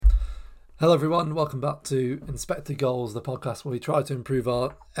Hello everyone, welcome back to Inspector Goals, the podcast where we try to improve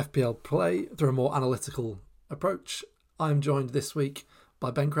our FPL play through a more analytical approach. I'm joined this week by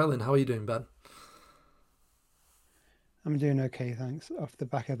Ben Krellin. How are you doing, Ben? I'm doing okay, thanks. Off the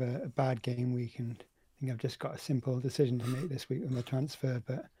back of a bad game week, and I think I've just got a simple decision to make this week with my transfer.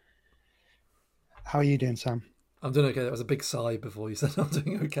 But how are you doing, Sam? I'm doing okay. That was a big sigh before you said I'm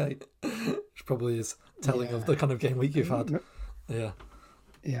doing okay, which probably is telling of Yeah, the kind of game week you've had. um, Yeah,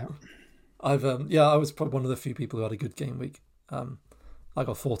 yeah, I was probably one of the few people who had a good game week. I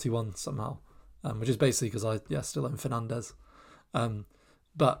got 41 somehow, which is basically because I still own Fernandez. Um,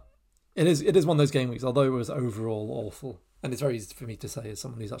 but it is one of those game weeks. Although it was overall awful, and it's very easy for me to say as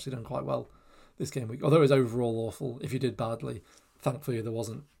someone who's actually done quite well this game week. Although it was overall awful, if you did badly, thankfully there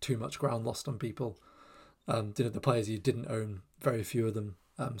wasn't too much ground lost on people. The players you didn't own, very few of them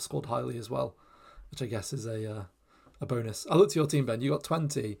scored highly as well, which I guess is a bonus. I looked at your team, Ben. You got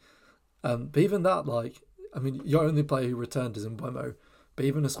 20, but even that, your only player who returned is Mbeumo. But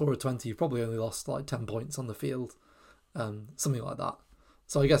even a score of 20, you probably only lost like 10 points on the field, something like that.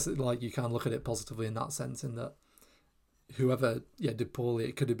 So I guess you can look at it positively in that sense, in that whoever did poorly,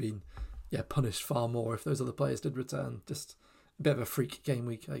 it could have been punished far more if those other players did return. Just a bit of a freak game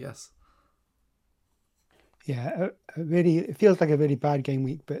week, I guess. yeah. Really, it feels like a really bad game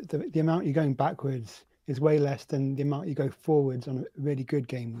week, but the amount you're going backwards is way less than the amount you go forwards on a really good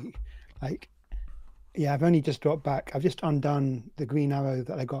game week. Like, yeah, I've only just dropped back. I've just undone the green arrow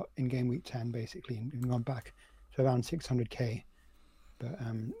that I got in game week 10, basically, and gone back to around 600k. But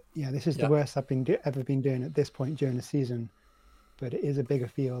yeah, this is the Yeah. worst I've ever been doing at this point during the season. But it is a bigger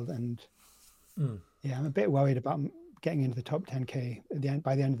field, and Mm. yeah, I'm a bit worried about getting into the top 10k at the end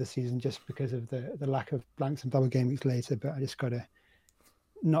by the end of the season, just because of the lack of blanks and double game weeks later. But I just gotta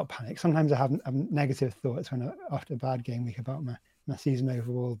not panic. Sometimes I have negative thoughts after a bad game week about my season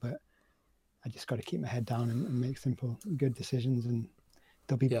overall, but I just got to keep my head down and make simple, good decisions, and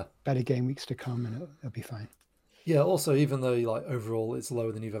there'll be Yeah. better game weeks to come, and it'll be fine. Yeah, also, even though overall it's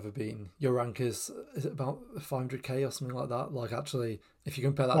lower than you've ever been, your rank is it about 500k or something like that? Like actually, if you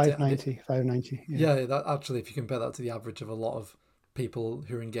compare that to 590, yeah. yeah, that actually if you compare that to the average of a lot of people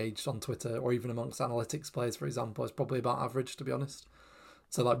who are engaged on Twitter or even amongst analytics players, for example, it's probably about average to be honest.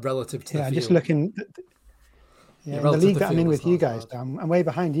 So relative to the Yeah, just field, looking. yeah, Yeah, in the relative league to the that I'm field, in it's with not you as guys, bad. I'm way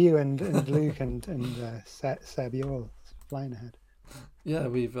behind you and Luke and Seb. You're all flying ahead. Yeah,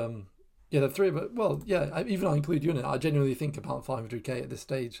 we've the three of it. Well, yeah, even I include you in it. I genuinely think about 500k at this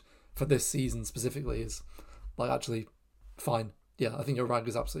stage for this season specifically is actually fine. Yeah, I think your rag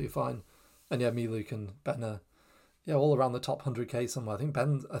is absolutely fine, and yeah, me, Luke, and Ben are all around the top 100k somewhere.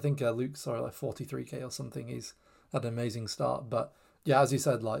 I think Luke's sorry like 43k or something. He's had an amazing start, but yeah, as you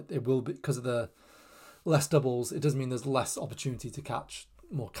said, it will be because of the less doubles. It does mean there's less opportunity to catch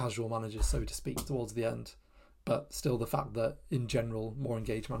more casual managers, so to speak, towards the end. But still, the fact that in general more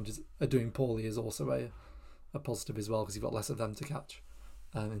engaged managers are doing poorly is also a positive as well because you've got less of them to catch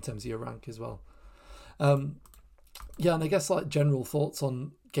in terms of your rank as well. Um, yeah, and I guess general thoughts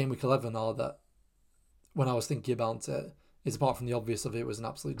on Game Week 11 are that when I was thinking about it, is apart from the obvious of it was an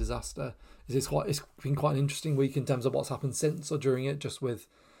absolute disaster. It's been quite an interesting week in terms of what's happened since or during it, just with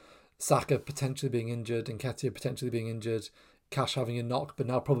Saka potentially being injured and Ketia potentially being injured, Cash having a knock but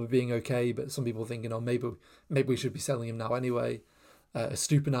now probably being okay, but some people thinking, oh, maybe we should be selling him now anyway.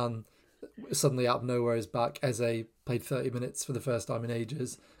 Stupinan suddenly out of nowhere is back. Eze played 30 minutes for the first time in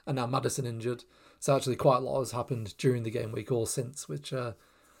ages, and now Maddison injured. So actually, quite a lot has happened during the game week or since, which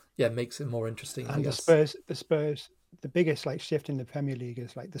makes it more interesting, I And guess. The biggest shift in the Premier League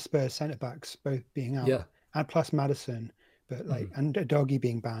is the Spurs centre backs both being out, Yeah, and plus Madison, but mm, and Doggy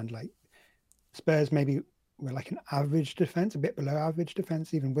being banned. Spurs maybe were an average defense, a bit below average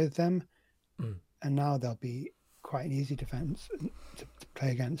defense even with them, mm, and now they'll be quite an easy defense to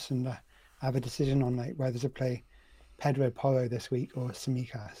play against. And I have a decision on whether to play Pedro Porro this week or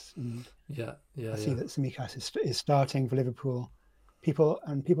Simikas, and yeah, I yeah, see yeah. that Simikas is starting for Liverpool. People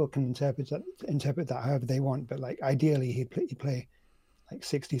can interpret that however they want, but ideally he'd play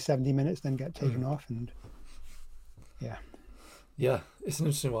 60, 70 minutes, then get Mm. taken off, and yeah, Yeah, it's an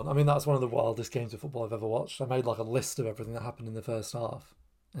interesting one. I mean, that's one of the wildest games of football I've ever watched. I made a list of everything that happened in the first half,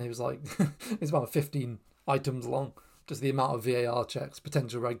 and it was it's about 15 items long. Just the amount of VAR checks,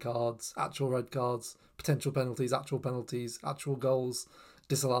 potential red cards, actual red cards, potential penalties, actual goals,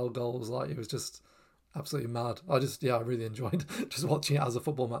 disallowed goals. It was just absolutely mad. I really enjoyed just watching it as a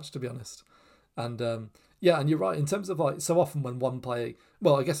football match, to be honest. And and you're right in terms of so often when one player,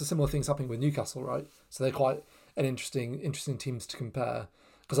 well, I guess a similar thing's happening with Newcastle, right? So they're quite an interesting teams to compare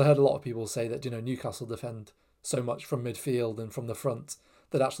because I heard a lot of people say that Newcastle defend so much from midfield and from the front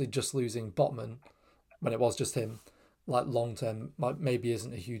that actually just losing Botman when it was just him, like long term, like maybe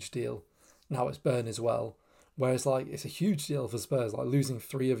isn't a huge deal. Now it's Burn as well, whereas like it's a huge deal for Spurs, like losing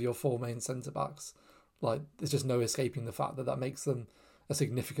three of your four main centre backs. Like there's just no escaping the fact that that makes them a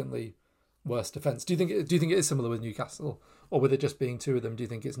significantly worse defence. Do you think it is similar with Newcastle, or with it just being two of them? Do you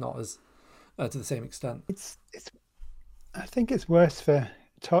think it's not as to the same extent? It's I think it's worse for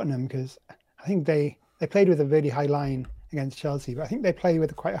Tottenham because I think they played with a really high line against Chelsea, but I think they play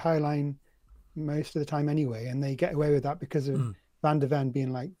with quite a high line most of the time anyway, and they get away with that because of Van der Ven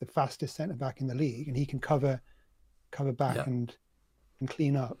being like the fastest centre back in the league, and he can cover back Yeah. and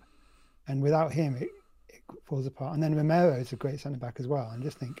clean up. And without him, it falls apart. And then Romero is a great centre back as well. And I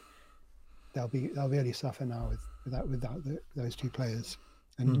just think they'll really suffer now without those two players.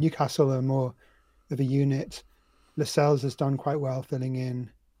 And Newcastle are more of a unit. Lascelles has done quite well filling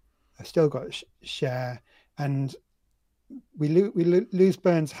in. I've still got Share, and we lose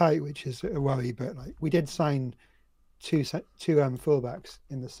Burns' height, which is a worry. But like we did sign two fullbacks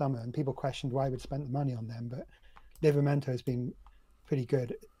in the summer, and people questioned why we'd spent the money on them. But Livramento has been pretty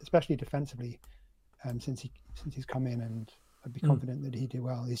good, especially defensively, since he's come in, and I'd be confident that he'd do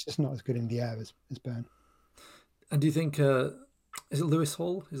well. He's just not as good in the air as Burn. And do you think is it Lewis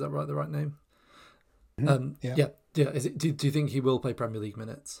Hall? Is that right? The right name? Yeah. Is it? Do you think he will play Premier League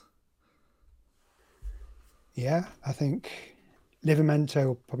minutes? Yeah, I think Livramento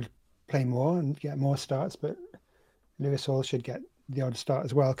will probably play more and get more starts, but Lewis Hall should get the odd start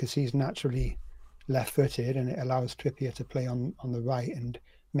as well because he's naturally left-footed, and it allows Trippier to play on the right and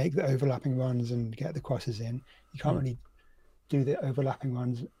make the overlapping runs and get the crosses in. You can't really do the overlapping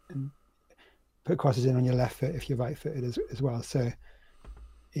runs and put crosses in on your left foot if you're right-footed as well. So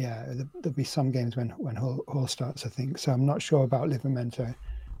yeah, there'll be some games when Hall starts, I think. So I'm not sure about Livramento.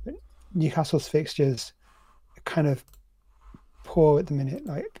 But Newcastle's fixtures are kind of poor at the minute,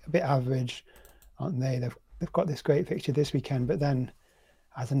 like a bit average, aren't they? They've got this great fixture this weekend, but then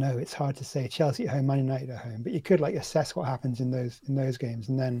I don't know, it's hard to say. Chelsea at home, Man United at home, but you could like assess what happens in those games,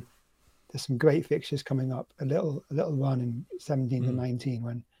 and then there's some great fixtures coming up. A little run in 17 to 19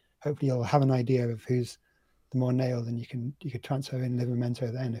 when hopefully you'll have an idea of who's the more nailed, and you could transfer in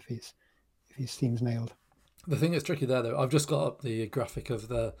Livramento then if he seems nailed. The thing that's tricky there, though, I've just got up the graphic of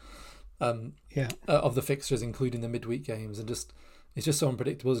the of the fixtures, including the midweek games, and it's just so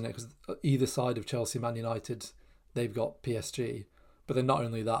unpredictable, isn't it? Because either side of Chelsea, Man United, they've got PSG. But then not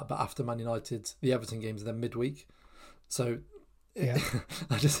only that, but after Man United, the Everton games are then midweek. So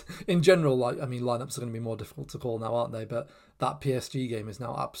in general, lineups are going to be more difficult to call now, aren't they? But that PSG game is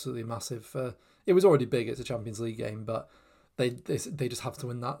now absolutely massive. It was already big. It's a Champions League game, but they just have to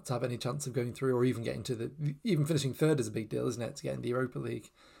win that to have any chance of going through, or even getting to even finishing third is a big deal, isn't it? To get in the Europa League.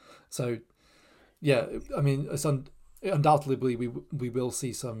 So yeah, I mean, undoubtedly, we will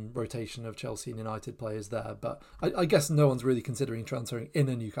see some rotation of Chelsea and United players there, but I guess no one's really considering transferring in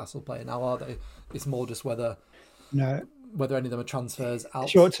a Newcastle player now, are they? It's more just whether any of them are transfers out.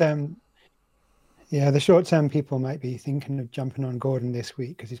 Short term, the short term people might be thinking of jumping on Gordon this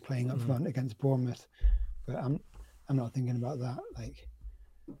week because he's playing up front against Bournemouth, but I'm not thinking about that. Like,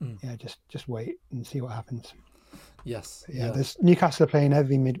 just wait and see what happens. Yes, There's Newcastle playing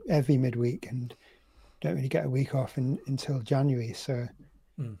every midweek and don't really get a week off until January, so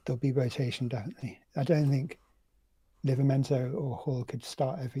there'll be rotation definitely. I don't think Livramento or Hall could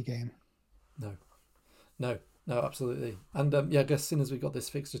start every game. No, absolutely. And I guess as soon as we got this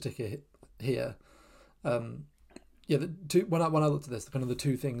fixture ticket here, when I looked at this, kind of the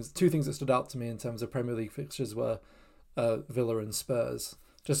two things that stood out to me in terms of Premier League fixtures were Villa and Spurs,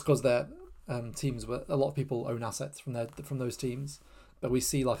 just because they're teams where a lot of people own assets from those teams. But we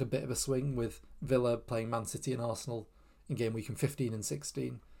see like a bit of a swing with Villa playing Man City and Arsenal in game week 15 and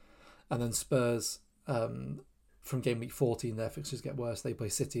 16. And then Spurs, from game week 14, their fixtures get worse. They play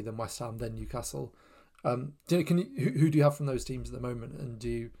City, then West Ham, then Newcastle. Who do you have from those teams at the moment? And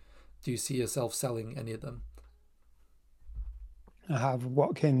do you see yourself selling any of them? I have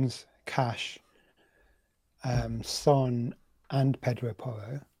Watkins, Cash, Son and Pedro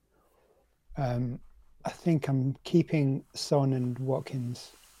Porro. I think I'm keeping Son and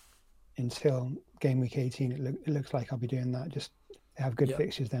Watkins until game week 18. It looks like I'll be doing that. Just have good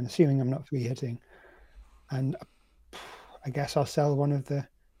fixtures then, assuming I'm not free hitting. And I guess I'll sell one of the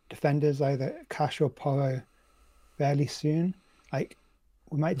defenders, either Cash or Porro, fairly soon. Like,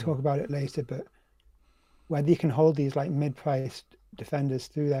 we might talk about it later, but whether you can hold these like mid-priced defenders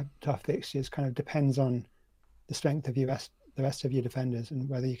through their tough fixtures kind of depends on the strength of the rest of your defenders and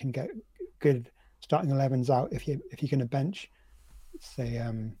whether you can get good starting 11s out if you're going to bench, say,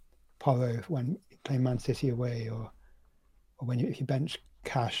 Porro when playing Man City away, or if you bench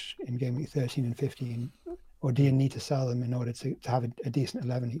cash in game week 13 and 15, or do you need to sell them in order to have a decent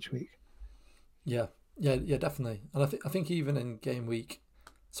 11 each week? Yeah, definitely. And I think even in game week,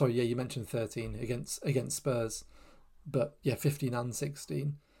 sorry, yeah, you mentioned 13 against Spurs, but yeah, 15 and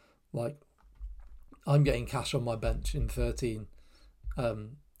 16, like I'm getting cash on my bench in 13,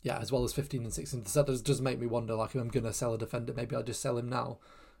 as well as 15 and 16. So that does make me wonder, like, if I'm going to sell a defender, maybe I'll just sell him now.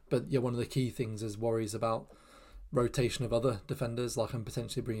 But yeah, one of the key things is worries about rotation of other defenders, like I'm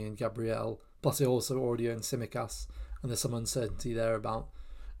potentially bringing in Gabriel, plus I also already own Simicas, and there's some uncertainty there about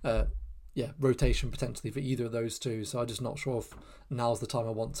rotation potentially for either of those two. So I'm just not sure if now's the time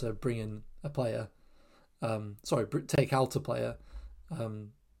I want to bring in a player, take out a player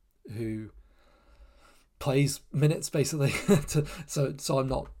who plays minutes basically. So I'm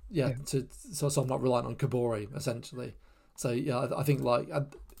not so I'm not reliant on Kabore essentially. So yeah, I think like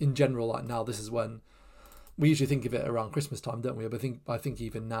in general, like now this is when we usually think of it around Christmas time, don't we? But I think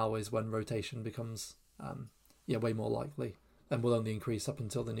even now is when rotation becomes way more likely, and will only increase up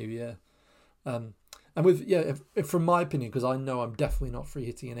until the new year. And with if from my opinion, because I know I'm definitely not free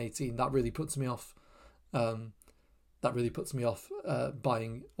hitting in 18, that really puts me off. Puts me off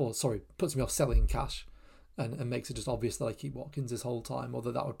selling cash, and makes it just obvious that I keep Watkins this whole time.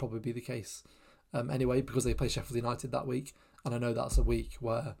 Although that would probably be the case anyway, because they play Sheffield United that week, and I know that's a week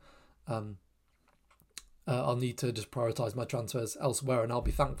where I'll need to just prioritise my transfers elsewhere, and I'll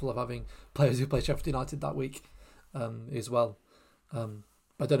be thankful of having players who play Sheffield United that week as well. But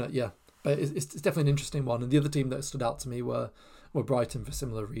I don't know, but it's definitely an interesting one. And the other team that stood out to me were Brighton for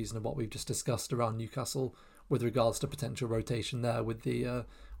similar reason of what we've just discussed around Newcastle with regards to potential rotation there with the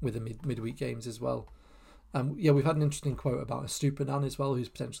midweek games as well. We've had an interesting quote about Estupiñán as well, who's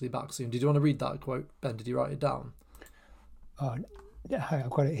potentially back soon. Did you want to read that quote, Ben? Did you write it down? Oh, yeah, I've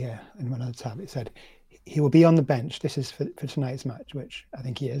got it here in one other tab. It said he will be on the bench. This is for tonight's match, which I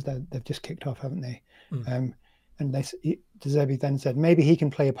think he is. They've just kicked off, haven't they? And De Zerbi then said, maybe he can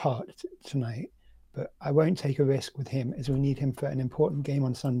play a part tonight, but I won't take a risk with him as we need him for an important game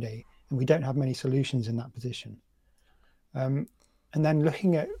on Sunday, and we don't have many solutions in that position. And then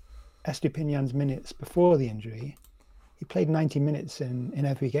looking at Estupiñán's minutes before the injury, he played 90 minutes in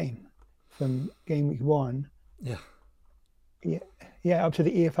every game from game week 1. Up to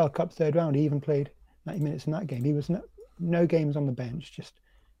the EFL Cup third round. He even played 90 minutes in that game. He was no games on the bench, just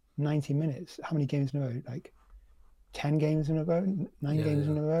 90 minutes. How many games in a row? Like 10 games in a row, 9 games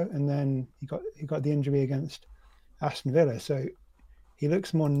in a row, and then he got the injury against Aston Villa. So he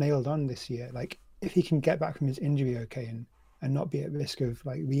looks more nailed on this year. Like if he can get back from his injury okay and not be at risk of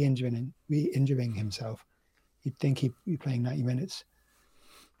like re-injuring himself, you'd think he'd be playing 90 minutes.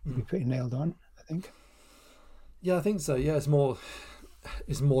 He'd be pretty nailed on, I think. Yeah, I think so. Yeah, it's more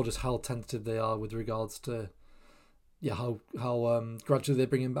just how tentative they are with regards to how gradually they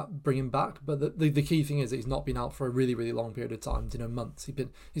bring him back. But the key thing is that he's not been out for a really, really long period of time, months.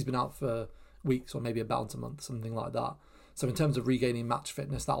 He's been out for weeks or maybe about a month, something like that. So in terms of regaining match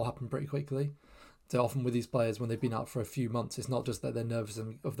fitness, that'll happen pretty quickly. So often with these players, when they've been out for a few months, it's not just that they're nervous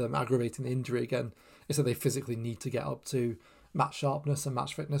of them aggravating the injury again, it's that they physically need to get up to match sharpness and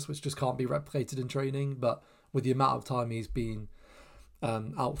match fitness, which just can't be replicated in training. But with the amount of time he's been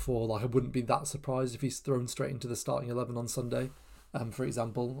out for, like I wouldn't be that surprised if he's thrown straight into the starting 11 on Sunday, for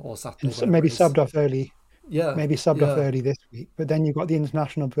example, or Saturday. So maybe subbed off early. Off early this week. But then you've got the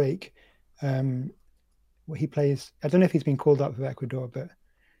international break. Where he plays. I don't know if he's been called up for Ecuador, but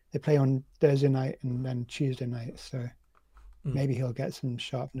they play on Thursday night and then Tuesday night. So maybe he'll get some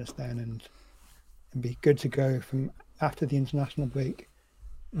sharpness then and be good to go from after the international break.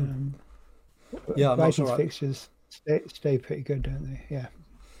 Brighton's fixtures stay pretty good, don't they?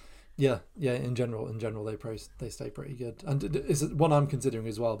 Yeah. In general, they stay pretty good, and is one I'm considering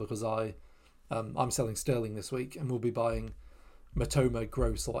as well because I'm selling Sterling this week, and we'll be buying Matoma,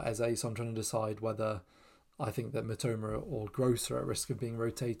 Gross, or Eze. So I'm trying to decide whether I think that Matoma or Gross are at risk of being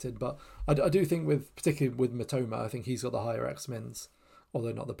rotated. But I do think particularly with Matoma, I think he's got the higher X-Mins,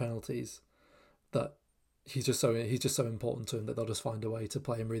 although not the penalties. That he's just so important to him that they'll just find a way to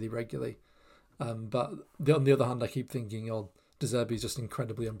play him really regularly. But on the other hand, I keep thinking, De Zerbi's just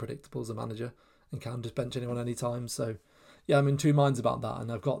incredibly unpredictable as a manager and can just bench anyone anytime. So, yeah, I'm in two minds about that.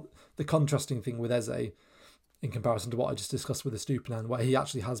 And I've got the contrasting thing with Eze in comparison to what I just discussed with Estupiñán, where he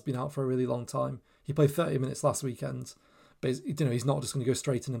actually has been out for a really long time. He played 30 minutes last weekend, but he's not just going to go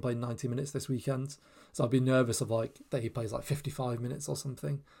straight in and play 90 minutes this weekend. So I'd be nervous of that he plays 55 minutes or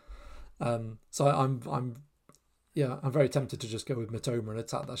something. So I'm very tempted to just go with Matoma and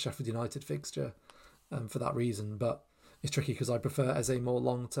attack that Sheffield United fixture for that reason. But it's tricky because I prefer Eze more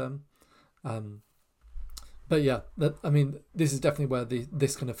long term. But yeah, this is definitely where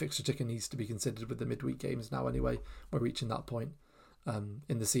this kind of fixture ticker needs to be considered with the midweek games now. Anyway, we're reaching that point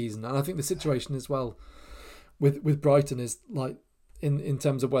in the season, and I think the situation as well with Brighton is like in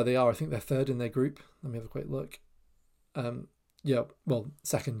terms of where they are. I think they're third in their group. Let me have a quick look. Yeah, well,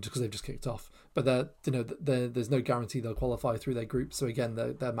 second because they've just kicked off, but there's no guarantee they'll qualify through their group. So again,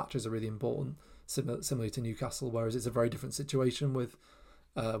 their matches are really important, similarly to Newcastle. Whereas it's a very different situation with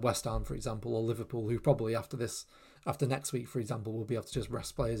West Ham, for example, or Liverpool, who probably after next week, for example, will be able to just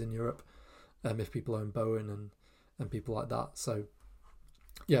rest players in Europe, if people own Bowen and people like that. So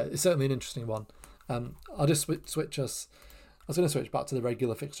yeah, it's certainly an interesting one. I'll just switch us. I was going to switch back to the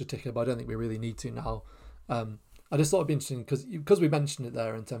regular fixture ticker, but I don't think we really need to now. I just thought it'd be interesting because we mentioned it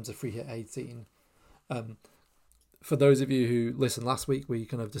there in terms of free hit 18. For those of you who listened last week, we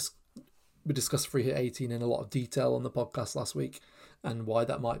discussed free hit 18 in a lot of detail on the podcast last week, and why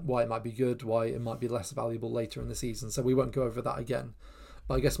it might be good, why it might be less valuable later in the season. So we won't go over that again.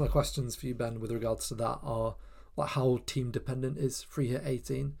 But I guess my questions for you, Ben, with regards to that are like, how team dependent is free hit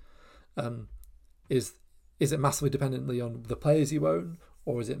 18? Is it massively dependently on the players you own,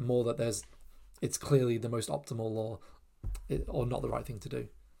 or is it more that it's clearly the most optimal or not the right thing to do?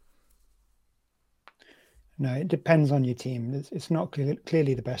 No, it depends on your team. It's not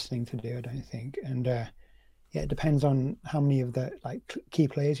clearly the best thing to do, I don't think. And it depends on how many of the key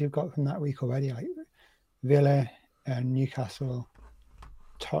players you've got from that week already, like Villa, Newcastle,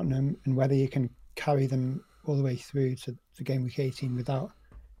 Tottenham, and whether you can carry them all the way through to game week 18 without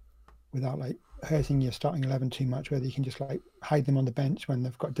like hurting your starting 11 too much, whether you can just like hide them on the bench when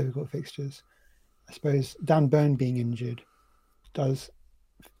they've got difficult fixtures. I suppose Dan Burn being injured does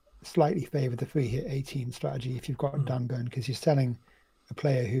slightly favour the free hit 18 strategy if you've got Dan Burn, because you're selling a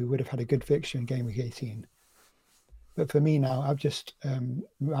player who would have had a good fixture in game week 18. But for me now, I've just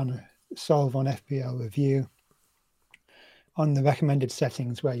ran a solve on FPL review on the recommended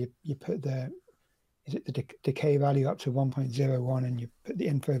settings where you put the decay value up to 1.01 and you put the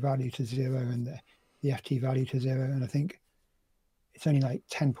info value to 0 and the FT value to 0, and I think it's only like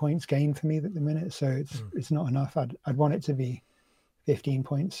 10 points gained for me at the minute, so it's not enough. I'd want it to be 15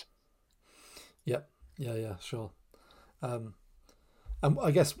 points. Yep. Yeah, sure. And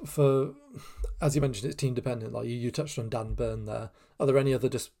I guess as you mentioned, it's team dependent. Like you touched on Dan Burn there. Are there any other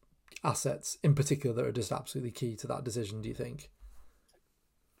just assets in particular that are just absolutely key to that decision, do you think?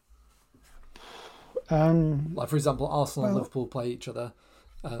 Like for example, Arsenal and Liverpool play each other,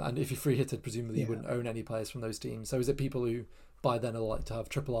 and if you free hitted, presumably you wouldn't own any players from those teams. So is it people who by then are like to have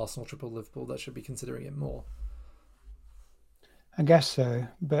triple Arsenal, triple Liverpool that should be considering it more? I guess so,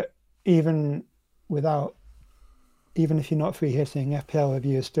 but even if you're not free hitting, FPL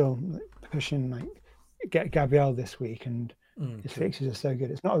review is still pushing like get Gabriel this week, and his fixtures are so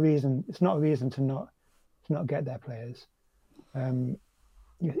good. It's not a reason to not get their players.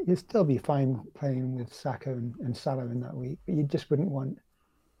 You'd still be fine playing with Saka and Salah in that week, but you just wouldn't want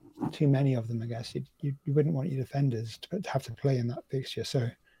too many of them, I guess. You wouldn't want your defenders to have to play in that fixture. So,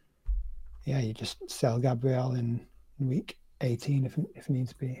 yeah, you just sell Gabriel in week 18 if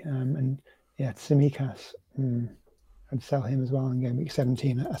needs be. And yeah, Tsimikas, I'd sell him as well in game week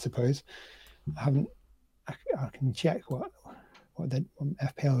 17, I suppose. I can check what the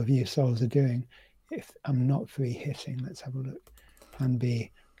FPL review souls are doing. If I'm not free hitting, let's have a look. Plan B,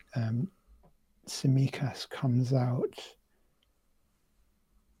 Tsimikas comes out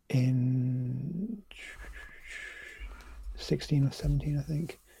in 16 or 17, I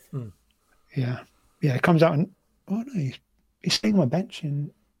think. Yeah, it comes out in. Oh no, he's staying on my bench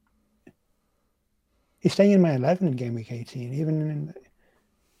he's staying in my 11 in game week 18, even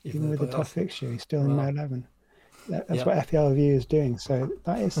with the tough fixture, he's still in my 11. That's what FPL review is doing. So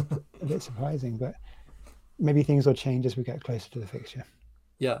that is a bit surprising, but maybe things will change as we get closer to the fixture.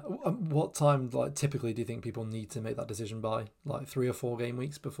 Yeah. What time, typically, do you think people need to make that decision by? Like 3 or 4 game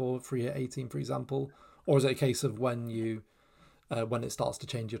weeks before free hit 18, for example, or is it a case of when it starts to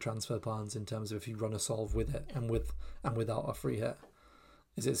change your transfer plans in terms of if you run a solve with it and without a free hit?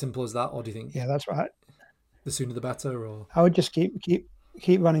 Is it as simple as that, or do you think? Yeah, that's right. The sooner the better, or I would just keep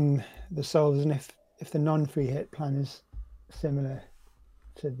running the solves, and if the non-free hit plan is similar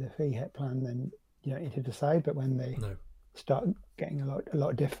to the free hit plan, then you don't need to decide. But when they start getting a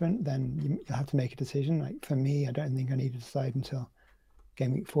lot different, then you have to make a decision. Like for me, I don't think I need to decide until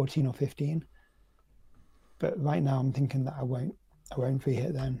game week 14 or 15. But right now, I'm thinking that I won't free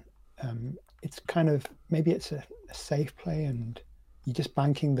hit then. It's kind of, maybe it's a safe play, and you're just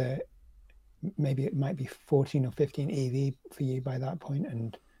banking maybe it might be 14 or 15 EV for you by that point,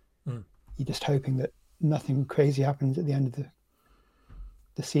 and you're just hoping that nothing crazy happens at the end of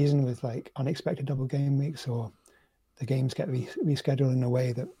the the season with like unexpected double game weeks, or the games get rescheduled in a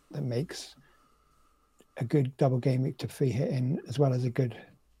way that makes a good double game week to free hit in, as well as a good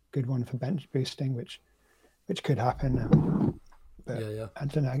one for bench boosting, which could happen. But I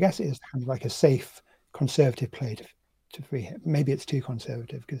don't know. I guess it is kind of like a safe, conservative play to free hit. Maybe it's too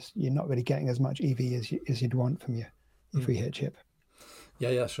conservative because you're not really getting as much EV as you'd want from your free hit chip.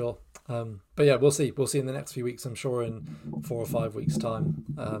 Yeah, sure. But yeah, we'll see. We'll see in the next few weeks. I'm sure in 4 or 5 weeks' time.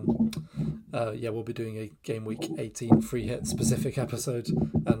 We'll be doing a game week 18 free hit specific episode,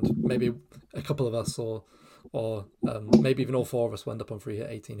 and maybe a couple of us, or maybe even all 4 of us will end up on free hit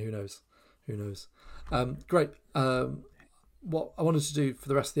 18. Who knows? Great. What I wanted to do for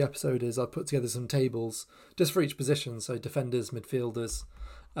the rest of the episode is I put together some tables just for each position, so defenders, midfielders,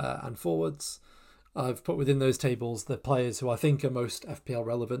 and forwards. I've put within those tables the players who I think are most FPL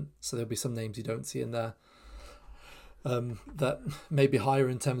relevant, so there'll be some names you don't see in there that may be higher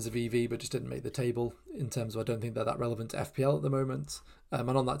in terms of EV but just didn't make the table in terms of I don't think they're that relevant to FPL at the moment. And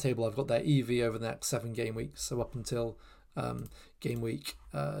on that table I've got their EV over the next 7 game weeks, so up until game week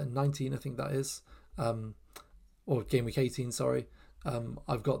 19 I think that is, or game week 18, sorry.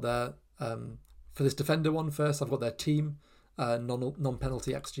 I've got their, for this defender one first, I've got their team,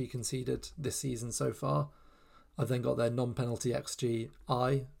 non-penalty XG conceded this season so far. I've then got their non-penalty XG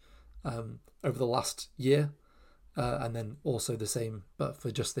over the last year, and then also the same but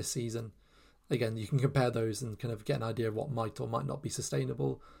for just this season. Again, you can compare those and kind of get an idea of what might or might not be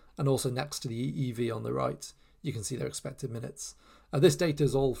sustainable. And also next to the EV on the right, you can see their expected minutes. This data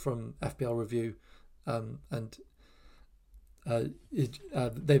is all from FPL Review, and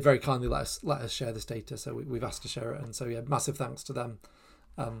they very kindly let us share this data, so we've asked to share it, and so massive thanks to them.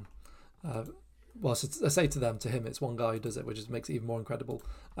 I say to him, it's one guy who does it, which just makes it even more incredible,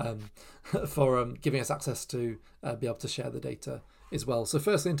 for giving us access to be able to share the data as well. So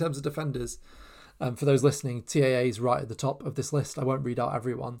firstly, in terms of defenders, for those listening, TAA is right at the top of this list. I won't read out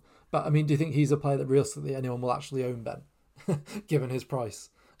everyone, but I mean, do you think he's a player that realistically anyone will actually own, Ben, given his price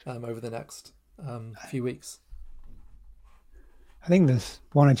over the next few weeks? I think there's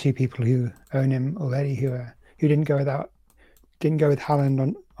 1 or 2 people who own him already who didn't go with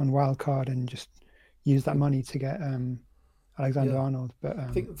Haaland on wildcard and just use that money to get Alexander-Arnold. But I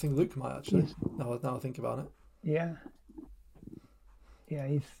think Luke might actually. Now I think about it. Yeah,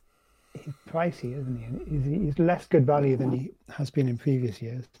 he's pricey, isn't he? He's less good value than he has been in previous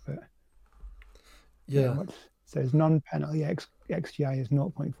years. But so his non-penalty XGI is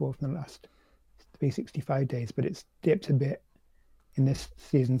 0.4 from the last 365 days, but it's dipped a bit in this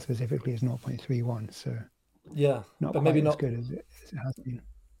season specifically is 0.31, so but maybe not as good as it has been.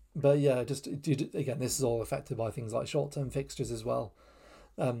 But just again, this is all affected by things like short-term fixtures as well,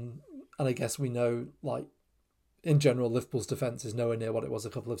 and I guess we know, like, in general, Liverpool's defence is nowhere near what it was a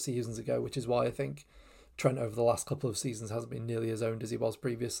couple of seasons ago, which is why I think Trent over the last couple of seasons hasn't been nearly as owned as he was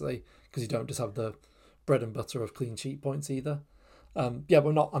previously, because you don't just have the bread and butter of clean sheet points either. I'm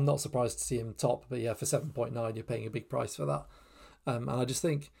not surprised to see him top, but for 7.9 you're paying a big price for that. And I just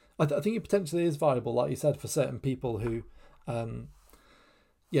think I think it potentially is viable, like you said, for certain people who,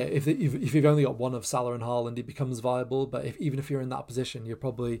 if you've only got one of Salah and Haaland, it becomes viable. But even if you're in that position, you're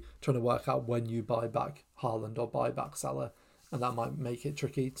probably trying to work out when you buy back Haaland or buy back Salah, and that might make it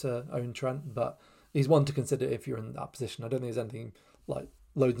tricky to own Trent. But he's one to consider if you're in that position. I don't think there's anything like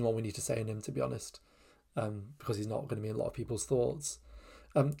loads more we need to say in him, to be honest, because he's not going to be in a lot of people's thoughts.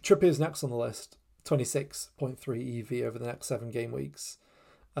 Trippier's next on the list. 26.3 EV over the next 7 game weeks.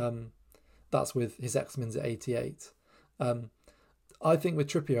 That's with his X-Mins at 88. I think with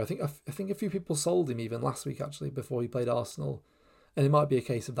Trippier, I think a few people sold him even last week actually before he played Arsenal, and it might be a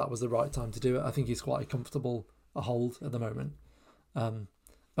case of that was the right time to do it. I think he's quite a comfortable hold at the moment. I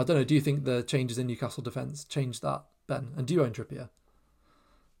don't know. Do you think the changes in Newcastle defence changed that, Ben? And do you own Trippier?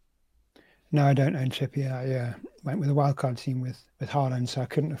 No, I don't own Trippier. I went with a wildcard team with Haaland, so I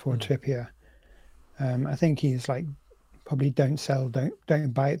couldn't afford Trippier. I think he's like probably don't sell,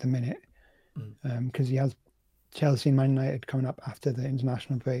 don't buy at the minute, because he has Chelsea and Man United coming up after the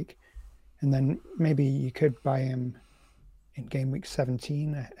international break, and then maybe you could buy him in game week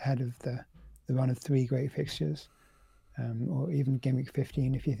 17 ahead of the run of 3 great fixtures, or even game week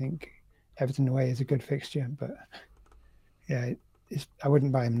 15 if you think Everton away is a good fixture. But I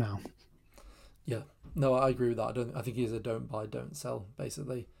wouldn't buy him now. Yeah, no, I agree with that. I think he's a don't buy, don't sell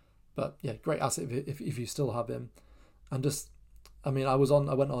basically. But great asset if you still have him. And just, I mean, I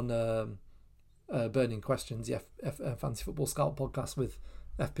went on Burning Questions, Fantasy Football Scout podcast with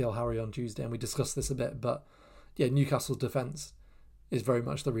FPL Harry on Tuesday, and we discussed this a bit. But Newcastle's defence is very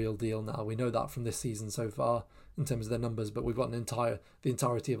much the real deal now. We know that from this season so far in terms of their numbers, but we've got the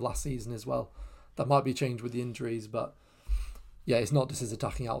entirety of last season as well. That might be changed with the injuries, but yeah, it's not just his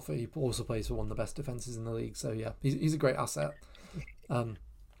attacking outfit. He also plays for one of the best defences in the league. So yeah, he's a great asset.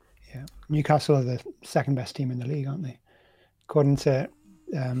 Yeah, Newcastle are the second best team in the league, aren't they? According to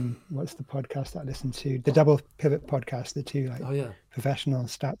what's the podcast that I listened to, the Double Pivot podcast, the two professional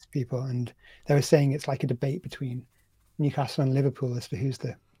stats people, and they were saying it's like a debate between Newcastle and Liverpool as to who's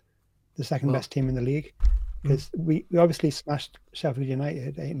the second best team in the league, because we obviously smashed Sheffield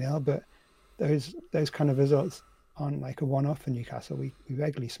United 8-0, but those kind of results aren't like a one-off for Newcastle. We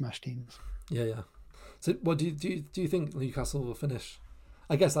regularly smash teams. Yeah. So what do you think Newcastle will finish?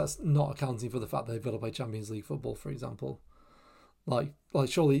 I guess that's not accounting for the fact they've got to play Champions League football, for example. Like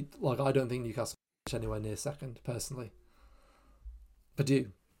surely, I don't think Newcastle will finish anywhere near second, personally. But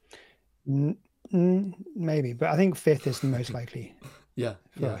do you? Maybe, but I think fifth is the most likely.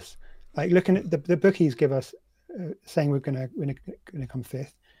 for us. Like looking at the bookies give us saying we're gonna come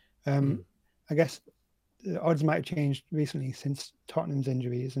fifth. I guess the odds might have changed recently since Tottenham's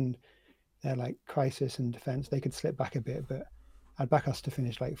injuries and their like crisis in defence. They could slip back a bit, but I'd back us to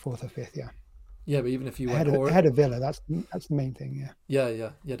finish like fourth or fifth. Yeah, but even if you went ahead of Villa, that's the main thing.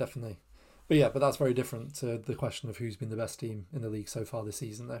 Yeah, definitely. But that's very different to the question of who's been the best team in the league so far this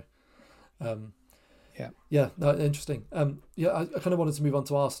season, though. No, interesting. I kind of wanted to move on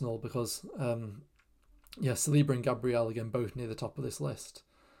to Arsenal because Saliba and Gabriel again both near the top of this list.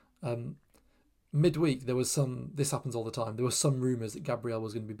 Midweek there was this happens all the time, there were some rumours that Gabriel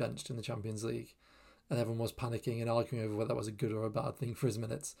was going to be benched in the Champions League, and everyone was panicking and arguing over whether that was a good or a bad thing for his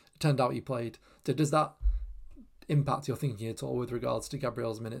minutes. It turned out he played. Does that impact your thinking at all with regards to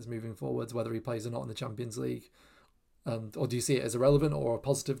Gabriel's minutes moving forwards, whether he plays or not in the Champions League? Or do you see it as irrelevant or a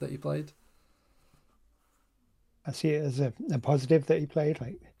positive that he played? I see it as a positive that he played.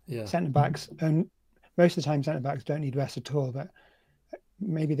 Centre-backs, and most of the time centre-backs don't need rest at all, but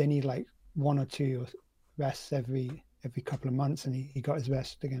maybe they need like one or two rests every couple of months, and he got his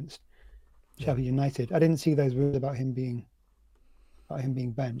rest against Sheffield United. I didn't see those rules about him being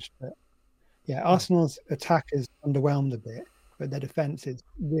benched, but Arsenal's attack is underwhelmed a bit, but their defence is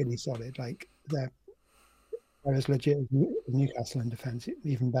really solid. Like they're as legit as Newcastle in defence,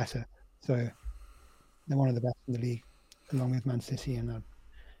 even better. So they're one of the best in the league, along with Man City, and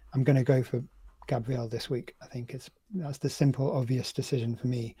I'm going to go for Gabriel this week. I think that's the simple, obvious decision for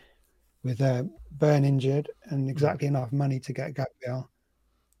me. With Burn injured and exactly enough money to get Gabriel,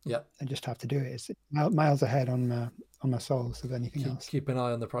 I just have to do it. It's miles ahead on my souls of anything else. Keep an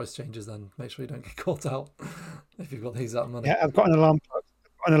eye on the price changes then. Make sure you don't get caught out if you've got these that money. Yeah, I've got an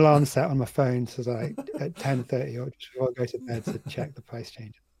alarm set on my phone, so like at 10:30 or just before I go to bed to check the price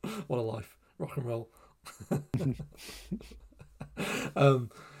change. What a life, rock and roll. I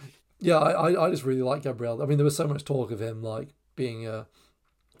just really like Gabriel. I mean, there was so much talk of him like being a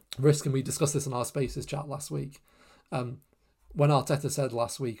risk, and we discussed this in our Spaces chat last week. When Arteta said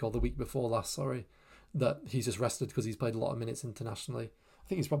last week, or the week before last, that he's just rested because he's played a lot of minutes internationally, I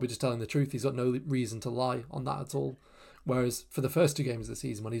think he's probably just telling the truth. He's got no reason to lie on that at all. Whereas for the first two games of the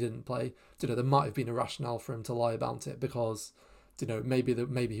season when he didn't play, there might have been a rationale for him to lie about it because maybe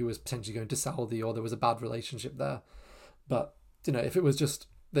he was potentially going to Saudi or there was a bad relationship there. But if it was just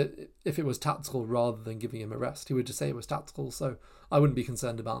if it was tactical rather than giving him a rest, he would just say it was tactical. So I wouldn't be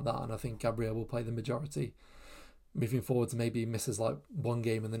concerned about that, and I think Gabriel will play the majority moving forwards. Maybe misses like one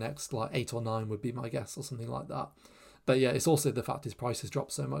game in the next like 8 or 9 would be my guess, or something like that. But it's also the fact his price has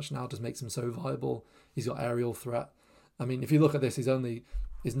dropped so much now just makes him so viable. He's got aerial threat. I mean, if you look at this, his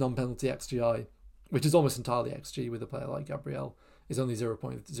non-penalty XGI, which is almost entirely XG with a player like Gabriel, is only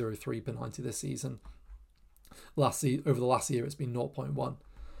 0.03 per 90 this season. Over the last year, it's been 0.1.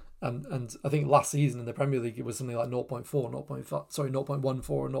 And I think last season in the Premier League, it was something like 0.4,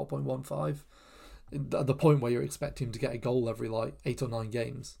 0.14 or 0.15. At the point where you're expecting him to get a goal every like 8 or 9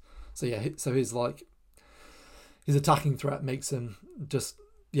 games. So his attacking threat makes him just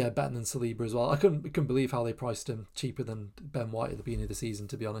better than Saliba as well. I couldn't believe how they priced him cheaper than Ben White at the beginning of the season,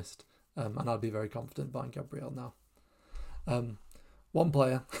 to be honest. And I'd be very confident buying Gabriel now. One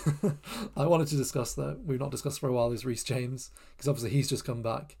player I wanted to discuss that we've not discussed for a while is Reece James, because obviously he's just come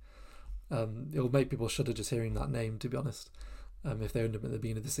back. It'll make people shudder just hearing that name, to be honest, if they owned him at the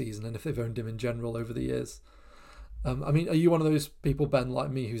beginning of the season and if they've owned him in general over the years. I mean, are you one of those people, Ben, like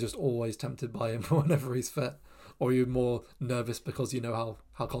me, who's just always tempted by him whenever he's fit? Or are you more nervous because you know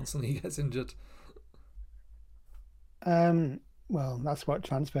how constantly he gets injured? Well, that's what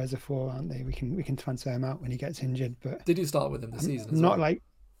transfers are for, aren't they? We can transfer him out when he gets injured. But did you start with him this season? Not like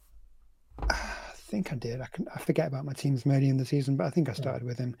think I did. I forget about my teams early in the season, but I think I started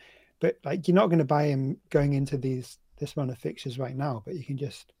with him. But like, you're not going to buy him going into this run of fixtures right now, but you can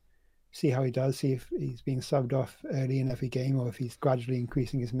just see how he does, see if he's being subbed off early in every game or if he's gradually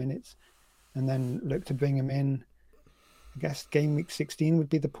increasing his minutes, and then look to bring him in. I guess game week 16 would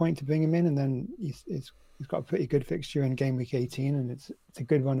be the point to bring him in, and then he's got a pretty good fixture in game week 18, and it's a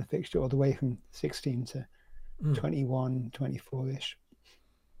good run of fixture all the way from 16 to 21, 24-ish.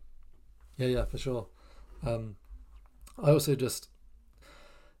 Yeah, for sure. I also just,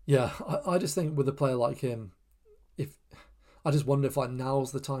 I just think with a player like him, I just wonder if like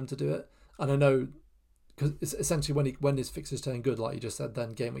now's the time to do it. And I know, because it's essentially when his fixtures turn good, like you just said,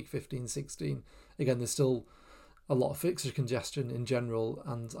 then game week 15, 16, again, there's still a lot of fixture congestion in general.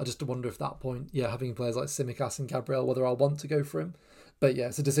 And I just wonder if that point, having players like Tsimikas and Gabriel, whether I'll want to go for him. But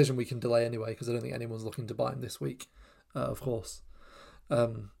it's a decision we can delay anyway, because I don't think anyone's looking to buy him this week, of course,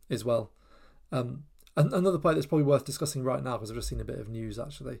 as well. And another player that's probably worth discussing right now, because I've just seen a bit of news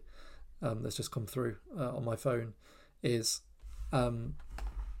actually that's just come through on my phone, is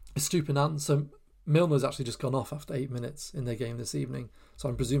Stupinan. So Milner's actually just gone off after 8 minutes in their game this evening, so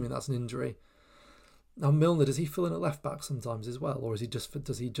I'm presuming that's an injury. Now Milner, does he fill in at left back sometimes as well, or does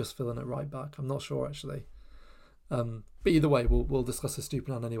he just fill in at right back? I'm not sure actually. But either way, we'll discuss the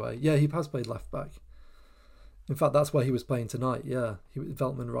Stupinan anyway. Yeah, he has played left back. In fact, that's where he was playing tonight. Yeah, he was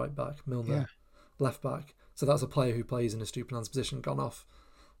Veltman right back, Milner left back. So that's a player who plays in a Stupinan's position gone off.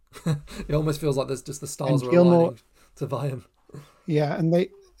 It almost feels like there's just the stars are aligning to buy him. Yeah, and they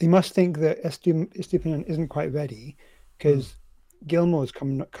must think that Estupiñán isn't quite ready, because Gilmore's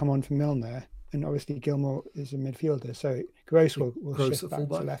come on for Milner, and obviously Gilmore is a midfielder, so Gross will shift back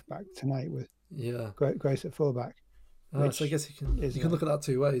to left back tonight with Gross at fullback. So I guess you can look at that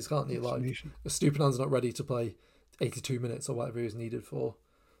two ways, can't you? Like, Estupiñán's not ready to play 82 minutes or whatever he was needed for.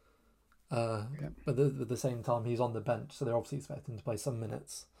 But at the same time, he's on the bench, so they're obviously expecting to play some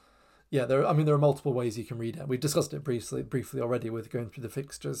minutes. Yeah, there are multiple ways you can read it. We've discussed it briefly already with going through the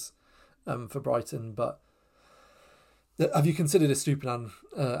fixtures for Brighton. But have you considered Estupiñán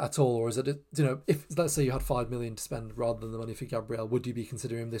at all, or is it, if let's say you had 5 million to spend rather than the money for Gabriel, would you be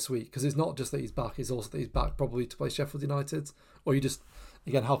considering him this week? Because it's not just that he's back; it's also that he's back probably to play Sheffield United. Or you just,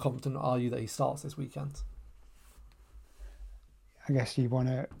 again, how confident are you that he starts this weekend? I guess you want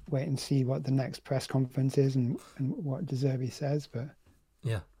to wait and see what the next press conference is and what De Zerbi says, but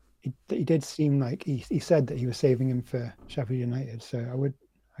he did seem like he said that he was saving him for Sheffield United, so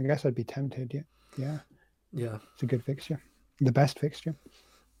I guess I'd be tempted. Yeah, it's a good fixture, the best fixture.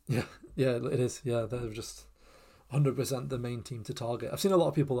 Yeah, it is. Yeah, they're just 100% the main team to target. I've seen a lot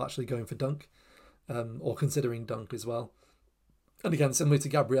of people actually going for Dunk, or considering Dunk as well. And again, similar to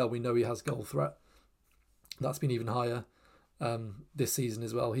Gabriel, we know he has goal threat. That's been even higher this season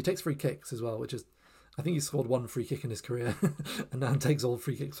as well. He takes free kicks as well, which is, I think he's scored 1 free kick in his career and now takes all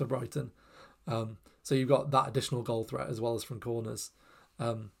free kicks for Brighton. So you've got that additional goal threat as well as from corners.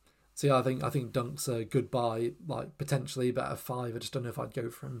 So yeah, I think Dunk's a good buy, like potentially, but at 5, I just don't know if I'd go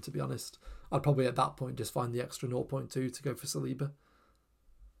for him, to be honest. I'd probably at that point just find the extra 0.2 to go for Saliba.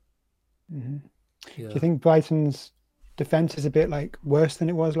 Mm-hmm. Yeah. Do you think Brighton's defence is a bit like worse than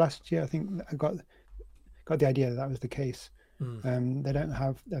it was last year? I think I got the idea that was the case.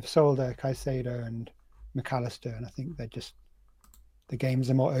 They've sold Caicedo and McAllister, and I think the games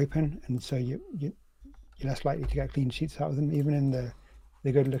are more open, and so you're less likely to get clean sheets out of them, even in the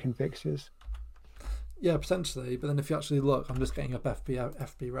good looking fixtures. Yeah, potentially. But then if you actually look, I'm just getting up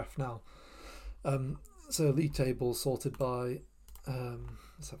FB ref now. So league table sorted by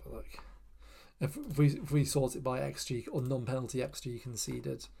let's have a look. If we sort it by XG or non-penalty XG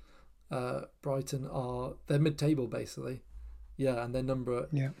conceded, Brighton they're mid-table basically. Yeah, and their number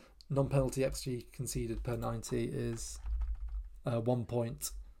non-penalty XG conceded per 90 is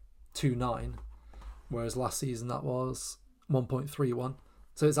 1.29, whereas last season that was 1.31.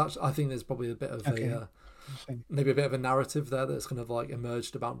 So it's actually, I think there's probably a bit of maybe a bit of a narrative there that's kind of like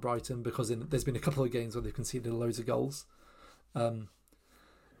emerged about Brighton, because there's been a couple of games where they've conceded loads of goals. So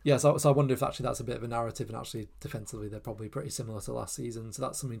I wonder if actually that's a bit of a narrative, and actually defensively they're probably pretty similar to last season. So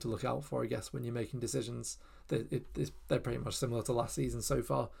that's something to look out for, I guess, when you're making decisions. They're pretty much similar to last season so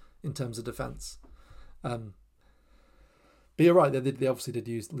far in terms of defence. But you're right, they obviously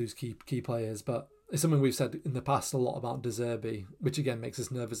did lose key players, but it's something we've said in the past a lot about De Zerbi, which again makes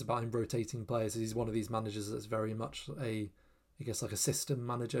us nervous about him rotating players. He's one of these managers that's very much like a system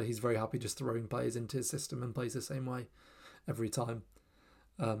manager. He's very happy just throwing players into his system and plays the same way every time.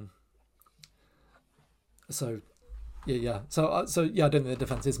 So I don't think the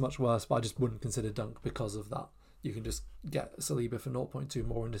defence is much worse, but I just wouldn't consider Dunk because of that. You can just get Saliba for 0.2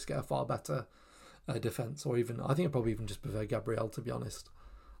 more and just get a far better defence, or even I think I'd probably even just prefer Gabriel, to be honest,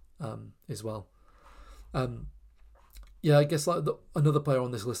 as well. Yeah, I guess like another player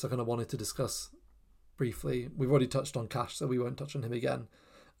on this list I kind of wanted to discuss briefly. We've already touched on Cash, so we won't touch on him again.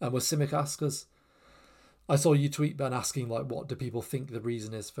 Was Tsimikas, because I saw you tweet, Ben, asking like what do people think the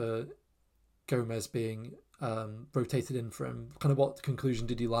reason is for Gomez being rotated in for him. Kind of what conclusion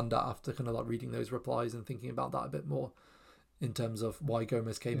did you land at after kind of like reading those replies and thinking about that a bit more in terms of why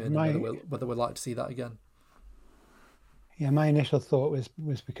Gomez came in and whether we'd like to see that again? Yeah, my initial thought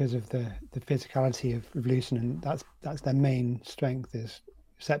was because of the physicality of Lucen, and that's their main strength is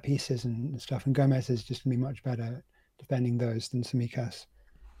set pieces and stuff. And Gomez is just going to be much better at defending those than Tsimikas.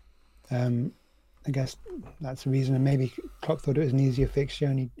 I guess that's the reason. And maybe Klopp thought it was an easier fixture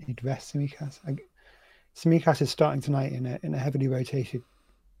and he'd rest Tsimikas. Tsimikas is starting tonight in a heavily rotated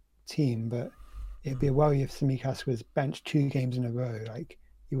team, but it'd be a worry if Tsimikas was benched 2 games in a row. Like,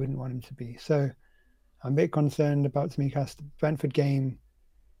 you wouldn't want him to be. So I'm a bit concerned about Tsimikas. The Brentford game,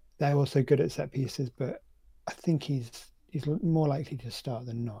 they're also good at set pieces, but I think he's more likely to start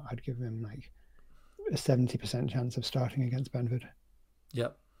than not. I'd give him like a 70% chance of starting against Brentford.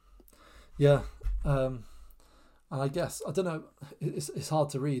 Yep. Yeah. And I guess, I don't know, it's hard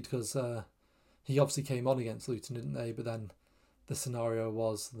to read because he obviously came on against Luton, didn't they? But then the scenario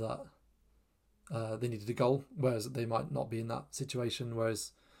was that they needed a goal, whereas they might not be in that situation,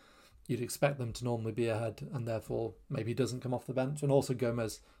 whereas you'd expect them to normally be ahead, and therefore maybe he doesn't come off the bench. And also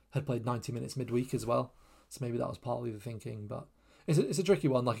Gomez had played 90 minutes midweek as well, so maybe that was partly the thinking. But it's a tricky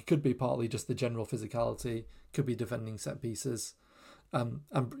one. Like, it could be partly just the general physicality, could be defending set pieces. And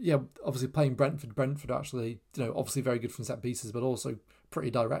yeah, obviously playing Brentford actually, obviously very good from set pieces, but also pretty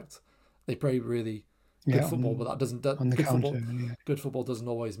direct. They play really good football, but that doesn't good football doesn't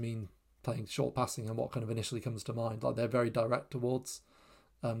always mean playing short passing and what kind of initially comes to mind. Like, they're very direct towards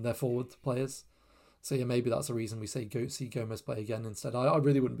their forward players. So yeah, maybe that's a reason we say go see Gomez play again instead. I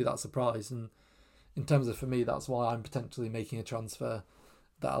really wouldn't be that surprised. And in terms of, for me, that's why I'm potentially making a transfer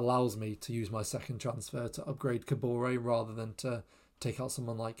that allows me to use my second transfer to upgrade Kabore rather than to take out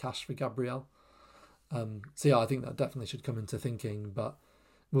someone like Cash for Gabriel. So yeah, I think that definitely should come into thinking. But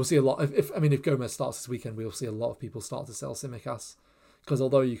we'll see a lot. If Gomez starts this weekend, we'll see a lot of people start to sell Tsimikas, because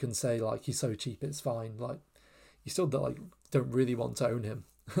although you can say like he's so cheap, it's fine. Like, you still don't really want to own him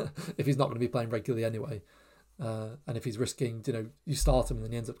if he's not going to be playing regularly anyway. And if he's risking, you start him and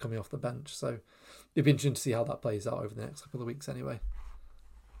then he ends up coming off the bench. So it'd be interesting to see how that plays out over the next couple of weeks anyway.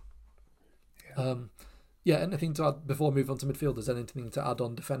 Yeah. Anything to add before we move on to midfielders? Anything to add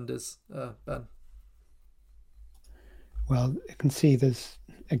on defenders, Ben? Well, you can see there's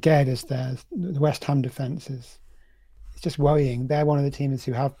there. The West Ham defence it's just worrying. They're one of the teams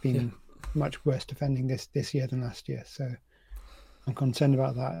who have been much worse defending this year than last year. So I'm concerned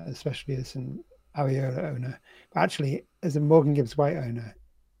about that, especially as an Areola owner. But actually, as a Morgan Gibbs-White owner,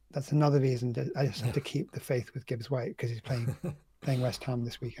 that's another reason that I just have to keep the faith with Gibbs-White, because he's playing West Ham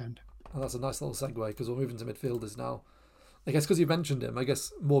this weekend. And that's a nice little segue, because we're moving to midfielders now. I guess because you mentioned him, I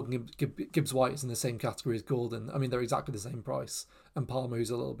guess Morgan Gibbs-White is in the same category as Gordon. I mean, they're exactly the same price, and Palmer,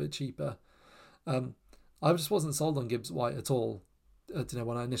 who's a little bit cheaper. I just wasn't sold on Gibbs-White at all.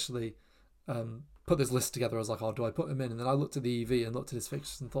 When I initially put this list together, I was like, oh, do I put him in? And then I looked at the EV and looked at his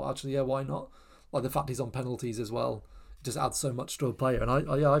fixtures and thought, actually, yeah, why not? Like, the fact he's on penalties as well, it just adds so much to a player. And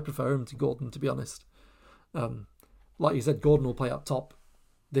I prefer him to Gordon, to be honest. Like you said, Gordon will play up top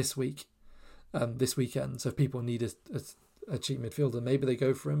this weekend. So if people need a cheap midfielder, maybe they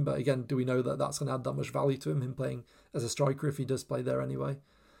go for him. But again, do we know that that's going to add that much value to him playing as a striker if he does play there anyway?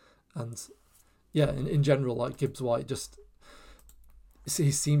 And yeah, in general, like Gibbs-White, just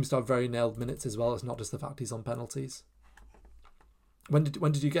he seems to have very nailed minutes as well. It's not just the fact he's on penalties. When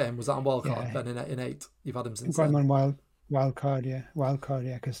did you get him? Was that on wildcard? Ben, in 8? You've had him since then. I'm on wildcard,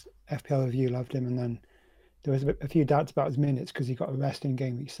 yeah, because FPL Review loved him, and then there was a few doubts about his minutes because he got a rest in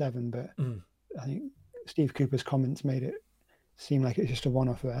game week 7, but I think Steve Cooper's comments made it seem like it's just a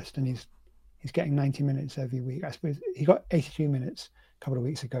one-off rest, and he's getting 90 minutes every week. I suppose he got 82 minutes a couple of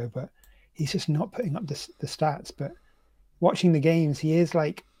weeks ago, but he's just not putting up the stats. But watching the games, he is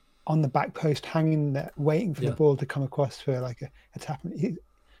like on the back post, hanging there, waiting for the ball to come across for like a tap.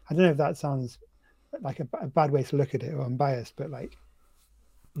 I don't know if that sounds like a bad way to look at it, or I'm biased, but like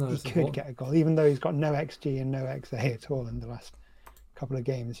he could get a goal, even though he's got no XG and no XA at all in the last couple of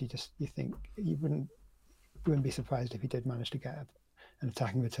games. You think you wouldn't be surprised if he did manage to get an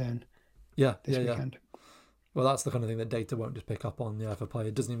attacking return. This weekend. Well, that's the kind of thing that data won't just pick up on. Yeah, if a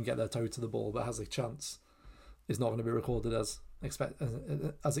player doesn't even get their toe to the ball but has a chance, is not going to be recorded as any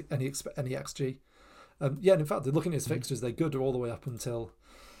XG. And in fact, looking at his fixtures, they're good all the way up until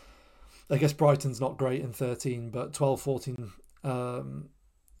I guess Brighton's not great in 13, but 12, 14,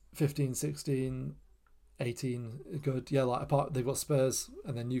 15, 16, 18 good. Yeah, like apart they've got Spurs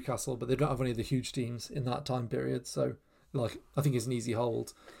and then Newcastle, but they don't have any of the huge teams in that time period. So like I think it's an easy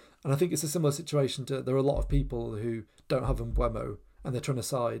hold. And I think it's a similar situation to there are a lot of people who don't have Mbeumo and they're trying to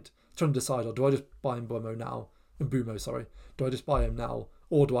decide, or do I just buy Mbeumo now? Mbumo, sorry. Do I just buy him now?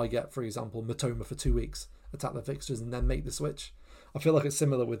 Or do I get, for example, Matoma for 2 weeks, attack the fixtures and then make the switch? I feel like it's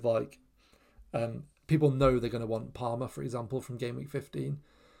similar with like people know they're going to want Palmer, for example, from game week 15.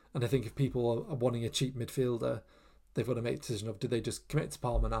 And I think if people are wanting a cheap midfielder, they've got to make the decision of do they just commit to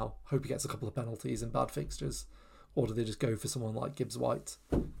Palmer now, hope he gets a couple of penalties and bad fixtures, or do they just go for someone like Gibbs White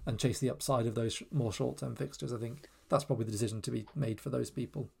and chase the upside of those more short-term fixtures? I think that's probably the decision to be made for those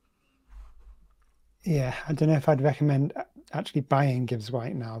people. Yeah, I don't know if I'd recommend actually buying Gibbs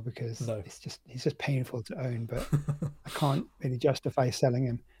White now because No. he's just painful to own, but I can't really justify selling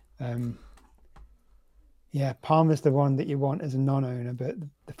him. Yeah, Palmer's the one that you want as a non-owner, but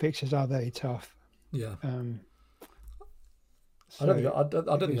the fixtures are very tough. Yeah. So I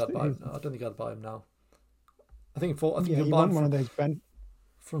don't think I'd buy him now. I think you can buy him one of those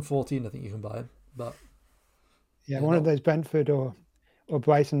from 14. I think you can buy him, but one of those Brentford or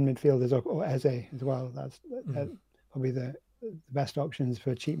Brighton midfielders or Eze as well. That's probably the best options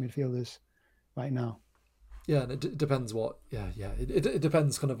for cheap midfielders right now. Yeah, and it depends what. It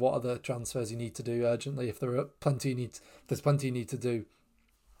depends kind of what other transfers you need to do urgently. If there's plenty you need to do,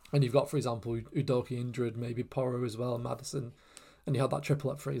 and you've got, for example, Udoki injured, maybe Porro as well, Maddison, and you had that triple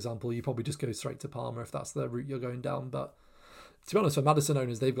up, for example, you probably just go straight to Palmer if that's the route you're going down. But to be honest, for Maddison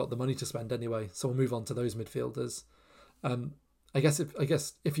owners, they've got the money to spend anyway, so we'll move on to those midfielders. I guess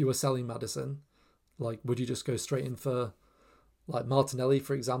if you were selling Maddison, like, would you just go straight in for like Martinelli,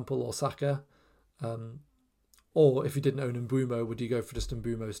 for example, or Saka? Or if you didn't own Mbeumo, would you go for just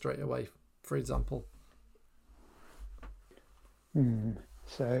Mbeumo straight away, for example?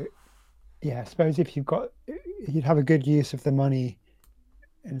 So, yeah, I suppose if you'd have a good use of the money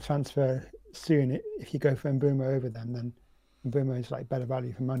in transfer soon, if you go for Mbeumo over them, then Mbeumo is like better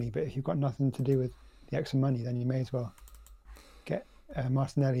value for money. But if you've got nothing to do with the extra money, then you may as well get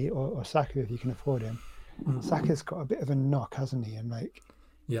Martinelli or Saka if you can afford him. Saka's got a bit of a knock, hasn't he? And like,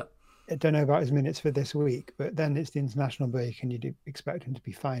 yeah. I don't know about his minutes for this week, but then it's the international break and you'd expect him to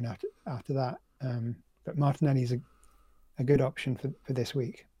be fine after that. But Martinelli's a good option for this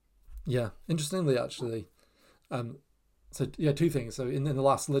week. Yeah, interestingly, actually. So yeah, two things. So in the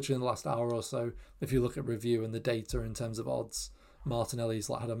last hour or so, if you look at review and the data in terms of odds, Martinelli's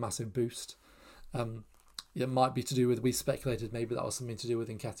had a massive boost. It might be to do with, we speculated maybe that was something to do with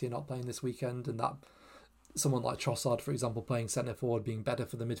Nketiah not playing this weekend, and that someone like Trossard, for example, playing centre forward being better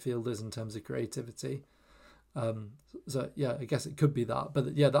for the midfielders in terms of creativity. So yeah, I guess it could be that.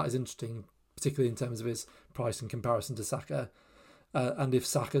 But yeah, that is interesting, particularly in terms of his price in comparison to Saka. And if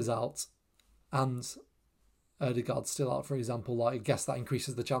Saka's out and Ødegaard's still out, for example, I guess that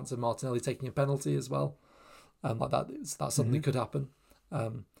increases the chance of Martinelli taking a penalty as well. That suddenly could happen.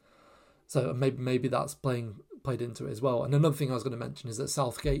 So maybe that's played into it as well. And another thing I was going to mention is that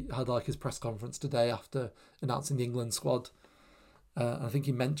Southgate had his press conference today after announcing the England squad. I think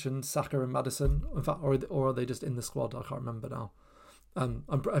he mentioned Saka and Maddison, in fact, or are they just in the squad? I can't remember now. I'm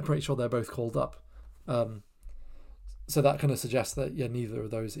pretty sure they're both called up. So that kind of suggests that neither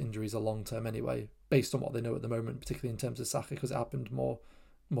of those injuries are long term anyway, based on what they know at the moment, particularly in terms of Saka, because it happened more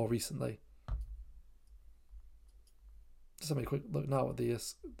recently. Just having a quick look now at the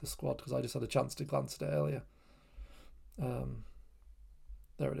squad, because I just had a chance to glance at it earlier.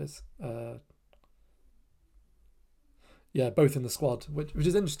 There it is. Both in the squad, which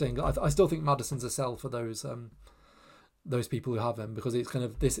is interesting. I still think Maddison's a sell for those people who have him, because it's kind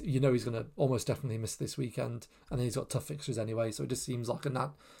of this. He's going to almost definitely miss this weekend, and then he's got tough fixtures anyway. So it just seems like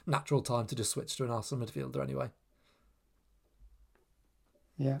a natural time to just switch to an Arsenal midfielder anyway.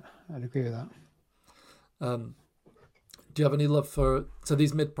 Yeah, I'd agree with that. Do you have any love for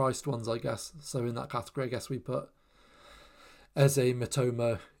these mid-priced ones, I guess? So in that category, I guess we put Eze,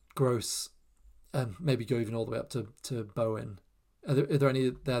 Matoma, Gross, and maybe go even all the way up to Bowen. Are there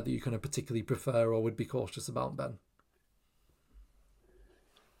any there that you kind of particularly prefer or would be cautious about, Ben?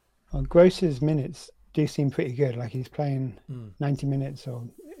 Well, Gross's minutes do seem pretty good. Like he's playing 90 minutes or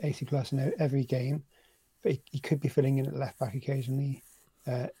 80 plus in every game, but he could be filling in at left back occasionally.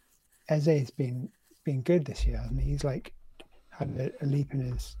 Eze has been good this year, hasn't he? He's had a leap in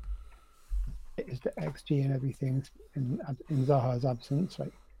his XG and everything in Zaha's absence.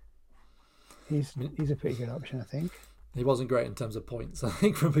 He's a pretty good option, I think. He wasn't great in terms of points. I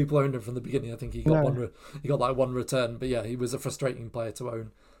think from people owning him from the beginning, I think he got one return. But yeah, he was a frustrating player to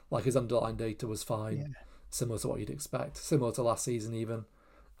own Like his underlying data was fine, Yeah. similar to what you'd expect, similar to last season even.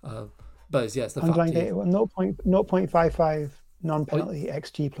 But it's the Underlying fact data, 0.55 oh, non-penalty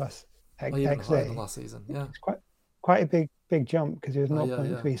XG plus even higher than XA. last season. Yeah. It's quite a big jump because he was Yeah.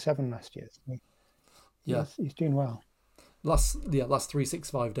 0.37 last year. So Yeah. he's doing well. Last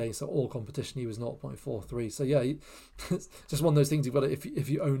 365 days, so all competition he was 0.43. So yeah, it's just one of those things you've got to, if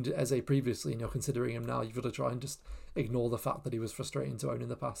you owned Eze previously and you're considering him now, you've got to try and just ignore the fact that he was frustrating to own in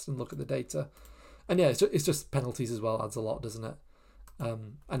the past and look at the data. And yeah, it's just penalties as well adds a lot, doesn't it?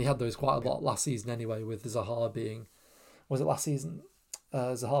 And he had those quite a lot last season anyway, with Zaha being, was it last season?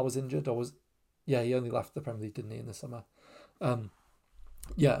 Zaha was injured, or was, yeah, he only left the Premier League, didn't he, in the summer?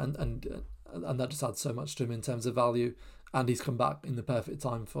 Yeah, and that just adds so much to him in terms of value, and he's come back in the perfect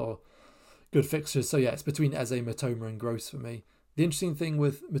time for good fixtures. So yeah, it's between Eze, Matoma and Gross for me. The interesting thing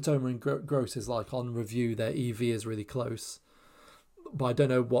with Matoma and Gross is, like, on review their EV is really close, but I don't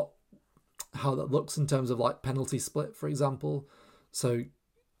know how that looks in terms of like penalty split, for example. So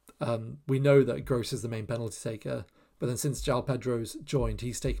we know that Gross is the main penalty taker, but then since João Pedro's joined,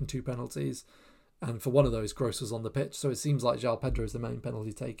 he's taken 2 penalties, and for one of those, Gross was on the pitch. So it seems like João Pedro is the main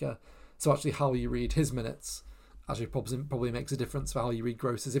penalty taker. So actually, how you read his minutes actually probably makes a difference for how you read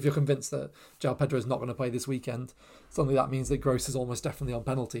Gross's. If you're convinced that João Pedro is not going to play this weekend, suddenly that means that Gross is almost definitely on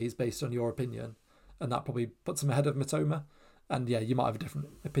penalties based on your opinion, and that probably puts him ahead of Matoma. And yeah, you might have a different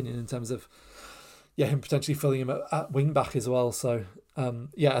opinion in terms of him potentially filling him at wing back as well. So I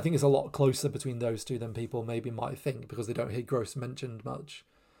think it's a lot closer between those two than people maybe might think, because they don't hear Gross mentioned much.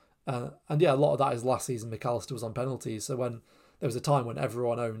 And yeah, a lot of that is last season McAllister was on penalties. So when there was a time when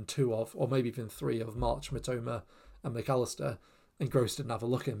everyone owned 2 of, or maybe even 3 of, March, Matoma and McAllister, and Gross didn't have a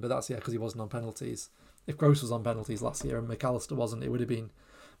look in, but that's because he wasn't on penalties. If Gross was on penalties last year and McAllister wasn't, it would have been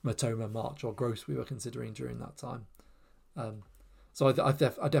Matoma, March or Gross we were considering during that time. So I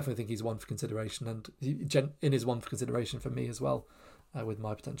definitely think he's one for consideration, and in his one for consideration for me as well, with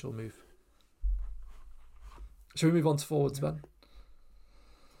my potential move. Shall we move on to forwards, Ben?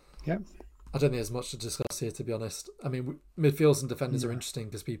 Yeah. I don't think there's much to discuss here, to be honest. I mean, midfields and defenders are interesting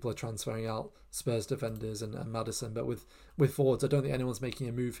because people are transferring out Spurs defenders and Maddison, but with forwards, I don't think anyone's making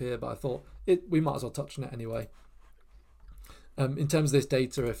a move here, but I thought we might as well touch on it anyway. In terms of this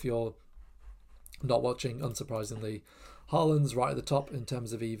data, if you're not watching, unsurprisingly, Haaland's right at the top in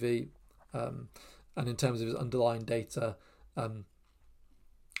terms of EV, and in terms of his underlying data,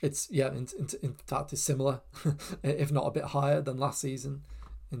 it's in fact it's similar, if not a bit higher than last season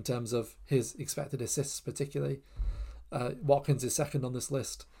in terms of his expected assists, particularly. Watkins is second on this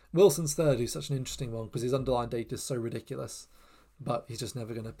list. Wilson's third, who's such an interesting one because his underlying data is so ridiculous, but he's just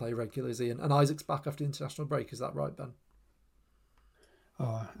never going to play regularly, is he? And Isaac's back after the international break. Is that right, Ben?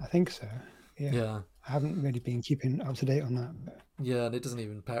 Oh, I think so. Yeah. I haven't really been keeping up to date on that. But yeah, and it doesn't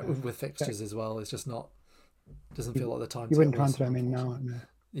even pair with fixtures as well. It's just not. Doesn't feel like the time. You wouldn't transfer him in now. No.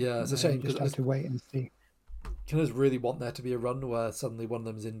 Yeah, it's a shame because have to wait and see. Can I just really want there to be a run where suddenly one of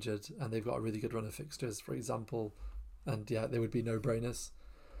them's injured and they've got a really good run of fixtures, for example, and they would be no-brainers.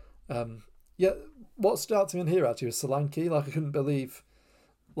 What stood out to me in here actually was Solanke. Like, I couldn't believe,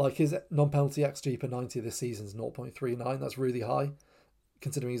 like, his non-penalty XG per 90 this season is 0.39. That's really high,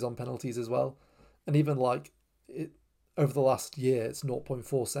 considering he's on penalties as well. And even like over the last year, it's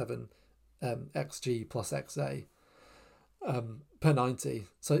 0.47 XG plus XA per 90.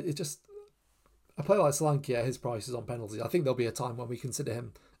 So it just, a player like Solanke at his price is on penalties. I think there'll be a time when we consider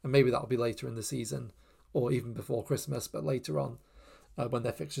him, and maybe that'll be later in the season or even before Christmas, but later on when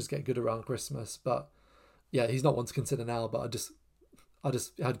their fixtures get good around Christmas. But yeah, he's not one to consider now, but I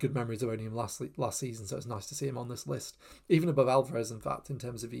just had good memories of owning him last season, so it's nice to see him on this list, even above Alvarez, in fact, in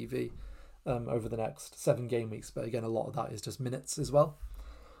terms of EV over the next 7 game weeks. But again, a lot of that is just minutes as well.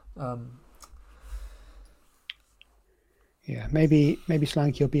 Maybe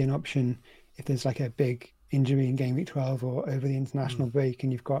Solanke will be an option if there's like a big injury in game week 12 or over the international break,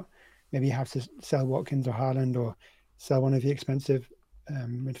 and maybe you have to sell Watkins or Haaland or sell one of the expensive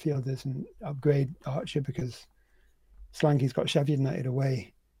midfielders and upgrade Archer, because Solanke's got Sheffield United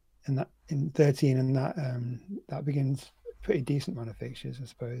away and that in 13, and that begins a pretty decent run of fixtures, I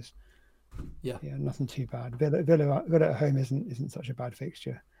suppose. Yeah, nothing too bad. Villa at home isn't such a bad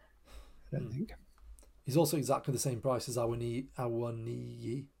fixture, I don't think. He's also exactly the same price as Awoniyi. I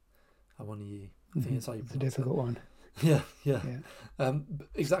think it's how you pronounce it. It's a difficult one. Yeah.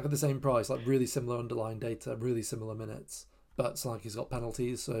 Exactly the same price, like really similar underlying data, really similar minutes. But Solanke's got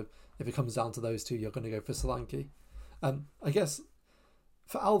penalties, so if it comes down to those two, you're going to go for Solanke. I guess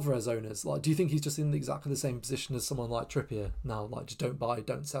for Alvarez owners, like, do you think he's just in exactly the same position as someone like Trippier now? Like, just don't buy,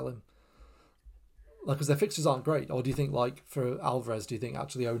 don't sell him. like, because their fixtures aren't great, or do you think, like, for Alvarez, do you think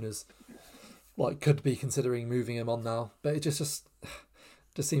actually owners like could be considering moving him on now? But it just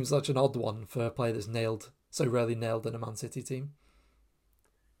seems such an odd one for a player that's so rarely nailed in a Man City team.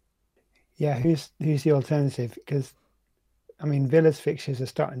 Yeah, who's the alternative? Because I mean, Villa's fixtures are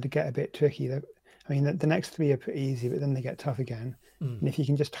starting to get a bit tricky. I mean, the next three are pretty easy, but then they get tough again. And if you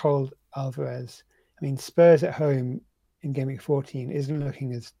can just hold Alvarez, I mean, Spurs at home in game week 14 isn't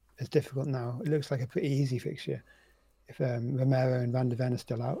looking as difficult now. It looks like a pretty easy fixture if Romero and Van de Ven are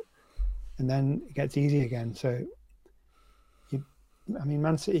still out, and then it gets easy again. So, I mean,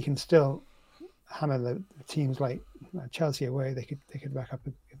 Man City can still hammer the teams like Chelsea away. They could rack up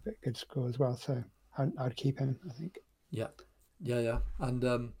a good score as well. So I would keep him, I think. Yeah.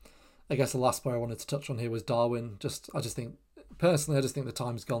 And I guess the last player I wanted to touch on here was Darwin. I just think the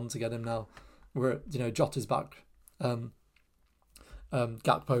time's gone to get him now. Jota's back.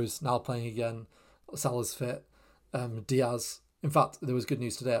 Gakpo's now playing again. Salah's fit. Diaz. In fact, there was good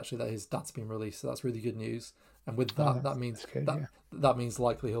news today actually that his dad's been released, so that's really good news. And with that, that means good, that means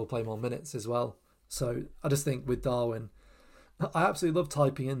likely he'll play more minutes as well. So I just think with Darwin, I absolutely love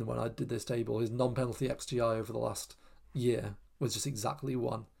typing in when I did this table. His non-penalty XGI over the last year was just exactly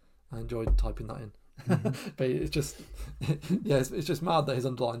 1. I enjoyed typing that in. But it's just it's just mad that his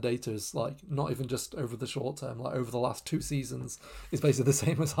underlying data is like not even just over the short term, like over the last 2 seasons is basically the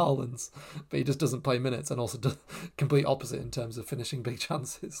same as Haaland's, but he just doesn't play minutes and also does complete opposite in terms of finishing big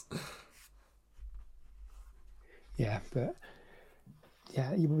chances.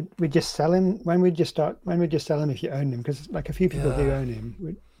 We'd just sell him. When would you sell him if you own him? Because like a few people do own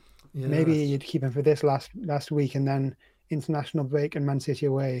him. Maybe you'd keep him for this last week, and then international break and Man City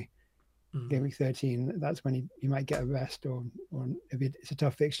away, game week 13. That's when you might get a rest, or it's a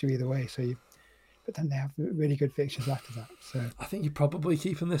tough fixture either way. But then they have really good fixtures after that. So I think you probably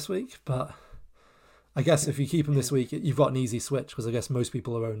keep him this week, but I guess if you keep him this week, you've got an easy switch because I guess most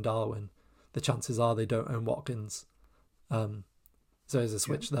people who own Darwin, the chances are they don't own Watkins. So there's a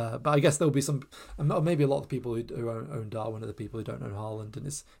switch there. But I guess there'll be some, or maybe a lot of the people who own Darwin are the people who don't own Haaland, and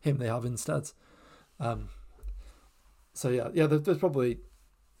it's him they have instead. There's probably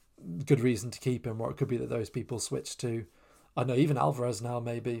good reason to keep him, or it could be that those people switch to, I know, even Alvarez now,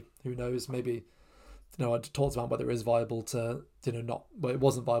 maybe. Who knows? Maybe, I talked about whether it is viable to, it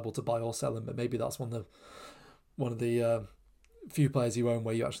wasn't viable to buy or sell him, but maybe that's one of the few players you own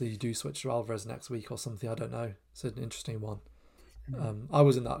where you actually do switch to Alvarez next week or something. I don't know. It's an interesting one. I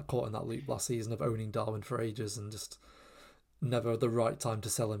was caught in that loop last season of owning Darwin for ages and just never the right time to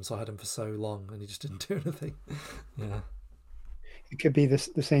sell him, so I had him for so long and he just didn't do anything. Yeah. It could be the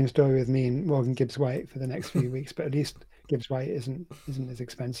same story with me and Morgan Gibbs-White for the next few weeks, but at least Gibbs-White isn't as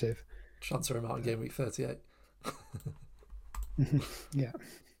expensive. Transfer him out in game week 38. Yeah.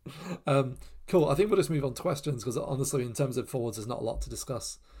 Cool. I think we'll just move on to questions because honestly, in terms of forwards, there's not a lot to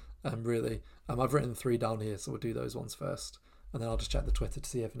discuss. Really. I've written 3 down here, so we'll do those ones first. And then I'll just check the Twitter to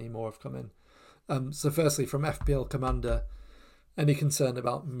see if any more have come in. So firstly, from FPL Commander, any concern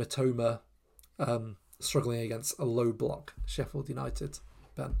about Mitoma struggling against a low block Sheffield United?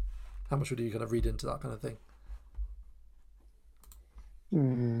 Ben, how much would you kind of read into that kind of thing?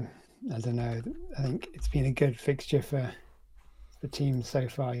 I don't know. I think it's been a good fixture for the teams so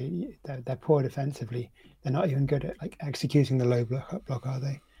far. They're poor defensively. They're not even good at like executing the low block, are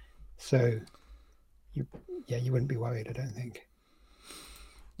they? So you wouldn't be worried, I don't think.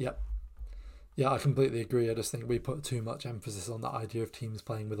 Yeah, I completely agree. I just think we put too much emphasis on that idea of teams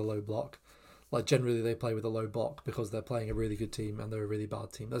playing with a low block. Like generally they play with a low block because they're playing a really good team and they're a really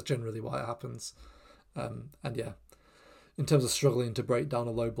bad team. That's generally why it happens. In terms of struggling to break down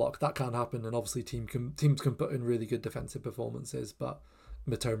a low block, that can happen, and obviously teams can put in really good defensive performances, but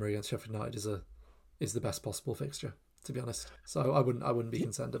Mitoma against Sheffield United is the best possible fixture, to be honest. So I wouldn't be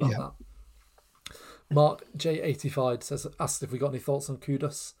concerned about that. Mark J85 asked if we got any thoughts on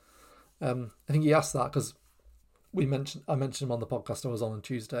Kudus. I think he asked that because I mentioned him on the podcast I was on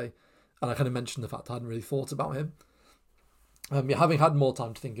Tuesday, and I kind of mentioned the fact I hadn't really thought about him. Having had more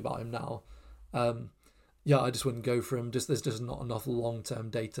time to think about him now, I just wouldn't go for him. There's just not enough long-term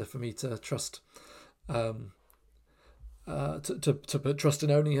data for me to trust. To put trust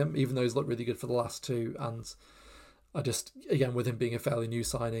in owning him, even though he's looked really good for the last 2, and I just, again, with him being a fairly new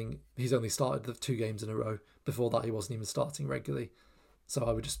signing, he's only started the 2 games in a row. Before that, he wasn't even starting regularly. So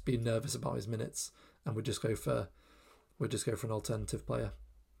I would just be nervous about his minutes and would just go for an alternative player.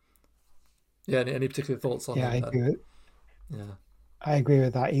 Yeah, any particular thoughts on him? I agree with, yeah. I agree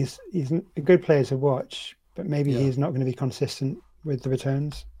with that. He's a good player to watch, but maybe he's not going to be consistent with the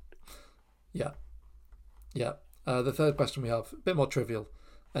returns. Yeah. The third question we have, a bit more trivial.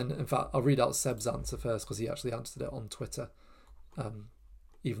 And in fact, I'll read out Seb's answer first because he actually answered it on Twitter,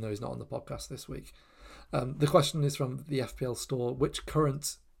 even though he's not on the podcast this week. The question is from the FPL store. Which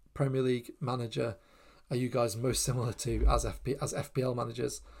current Premier League manager are you guys most similar to as FPL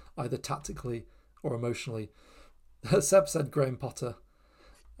managers, either tactically or emotionally? Seb said Graham Potter.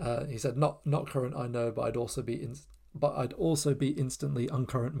 He said not current, I know, but I'd also be instantly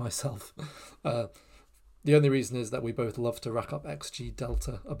uncurrent myself. The only reason is that we both love to rack up XG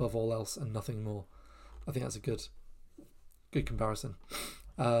delta above all else and nothing more. I think that's a good comparison.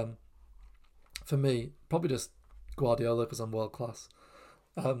 For me, probably just Guardiola because I'm world class.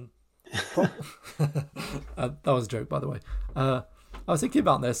 That was a joke, by the way. I was thinking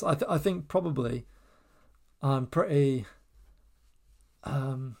about this. I think probably I'm pretty.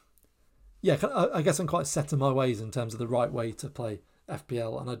 I guess I'm quite set in my ways in terms of the right way to play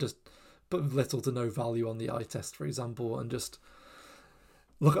FPL, and I just put little to no value on the eye test, for example, and just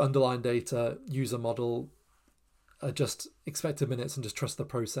look at underlying data, use a model, adjust expected minutes, and just trust the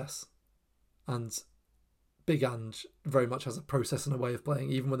process. And Big Ange very much has a process and a way of playing.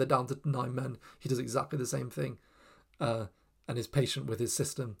 Even when they're down to 9 men, he does exactly the same thing, and is patient with his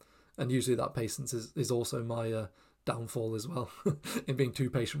system. And usually that patience is also my downfall as well, in being too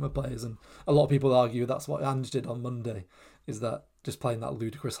patient with players. And a lot of people argue that's what Ange did on Monday, is that just playing that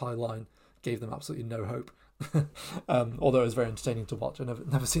ludicrous high line gave them absolutely no hope. Although it was very entertaining to watch.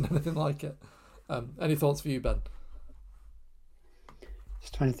 I've never seen anything like it. Any thoughts for you, Ben?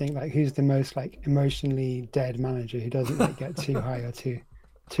 Just trying to think like who's the most like emotionally dead manager who doesn't like get too high or too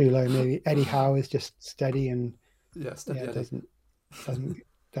low. Maybe Eddie Howe is just steady and doesn't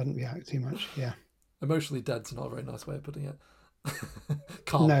react too much. Yeah. Emotionally dead's not a very nice way of putting it.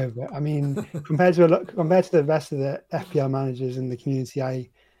 Calm. No, but I mean, compared to the rest of the FPL managers in the community, I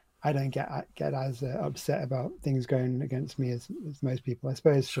don't get as upset about things going against me as most people. I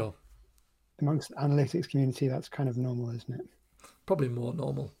suppose. Sure. Amongst the analytics community, that's kind of normal, isn't it? Probably more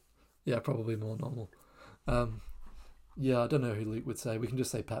normal. Yeah, probably more normal. I don't know who Luke would say. We can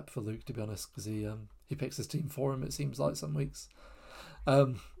just say Pep for Luke, to be honest, because he picks his team for him. It seems like some weeks.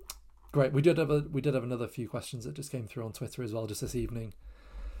 Great. We did have another few questions that just came through on Twitter as well, just this evening.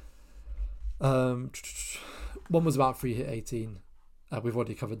 One was about free hit 18. We've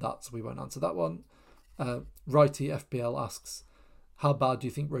already covered that, so we won't answer that one. Righty FPL asks, how bad do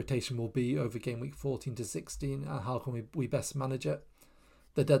you think rotation will be over game week 14 to 16, and how can we best manage it?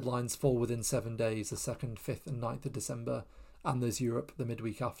 The deadlines fall within 7 days, the 2nd, 5th and 9th of December, and there's Europe the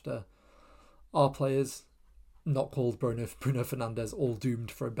midweek after. Are players not called Bruno Fernandes all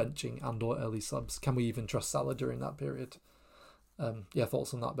doomed for a benching and or early subs? Can we even trust Salah during that period?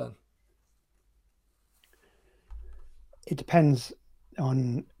 Thoughts on that, Ben? It depends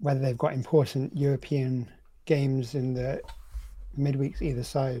on whether they've got important European games in the midweeks either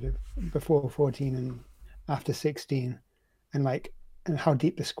side of before 14 and after 16, and how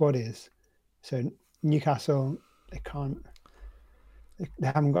deep the squad is. So Newcastle, they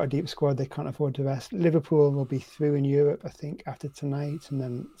haven't got a deep squad, they can't afford to rest. Liverpool will be through in Europe, I think, after tonight, and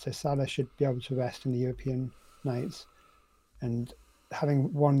then so Salah should be able to rest in the European nights, and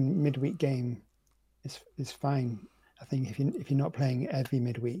having one midweek game is fine. I think if you're not playing every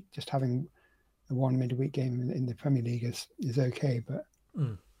midweek, just having one midweek game in the Premier League is okay. But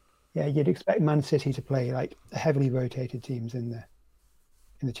you'd expect Man City to play like heavily rotated teams in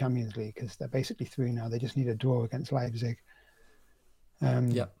the Champions League because they're basically through now. They just need a draw against Leipzig.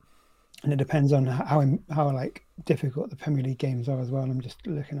 And it depends on how like difficult the Premier League games are as well. I'm just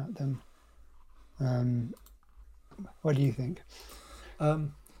looking at them. What do you think?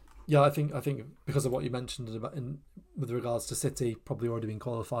 I think because of what you mentioned with regards to City probably already been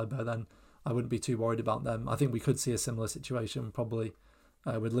qualified by then, I wouldn't be too worried about them. I think we could see a similar situation probably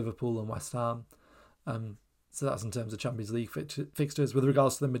with Liverpool and West Ham. So that's in terms of Champions League fixtures. With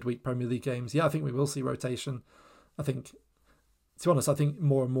regards to the midweek Premier League games, I think we will see rotation. I think, to be honest,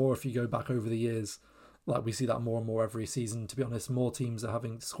 more and more if you go back over the years, like we see that more and more every season, to be honest, more teams are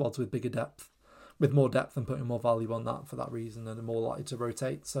having squads with more depth and putting more value on that for that reason, and are more likely to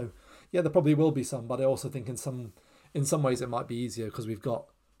rotate. So there probably will be some, but I also think in some ways it might be easier because we've got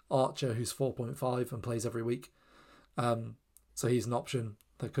Archer, who's 4.5 and plays every week, so he's an option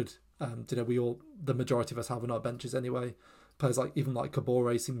that could the majority of us have on our benches anyway. Players like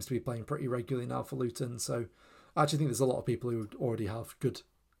Kabore seems to be playing pretty regularly now for Luton, so I actually think there's a lot of people who already have good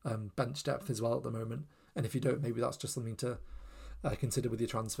bench depth as well at the moment, and if you don't, maybe that's just something to consider with your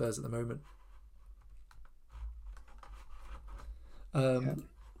transfers at the moment.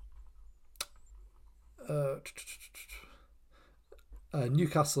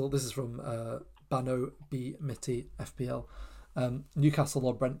 Newcastle, this is from Bano B Mitty FPL. Newcastle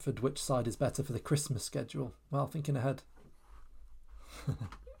or Brentford, which side is better for the Christmas schedule? Well, thinking ahead.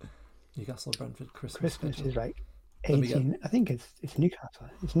 Newcastle, Brentford, Christmas schedule. Is like 18. I think it's Newcastle.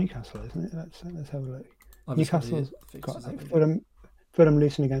 It's Newcastle, isn't it? Let's have a look. Newcastle's got like Fulham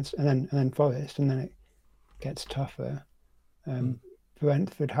losing against, and then Forest, and then it gets tougher.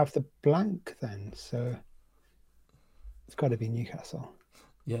 Brentford have the blank then, so it's got to be Newcastle.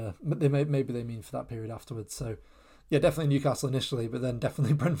 Yeah, but maybe they mean for that period afterwards. So yeah, definitely Newcastle initially, but then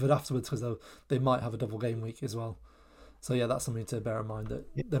definitely Brentford afterwards, because they might have a double game week as well. So yeah, that's something to bear in mind, that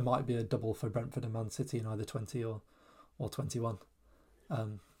there might be a double for Brentford and Man City in either 20 or 21.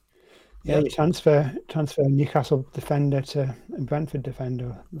 You transfer Newcastle defender to a Brentford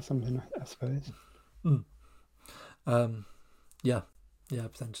defender or something, I suppose. Yeah,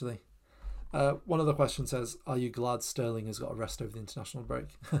 potentially. One other question says, are you glad Sterling has got a rest over the international break?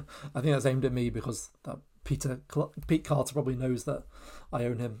 I think that's aimed at me, because that Pete Carter probably knows that I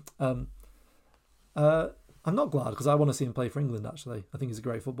own him. I'm not glad, because I want to see him play for England, actually. I think he's a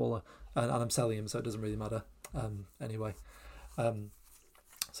great footballer, and I'm selling him, so it doesn't really matter. Anyway.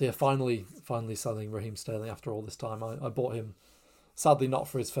 So yeah, finally selling Raheem Sterling after all this time. I bought him, sadly not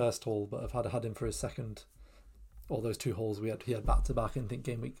for his first haul, but I've had him for his second. All those 2 hauls he had back to back in, I think,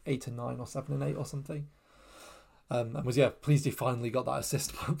 game week 8 and 9 or 7 and 8 or something. And was pleased he finally got that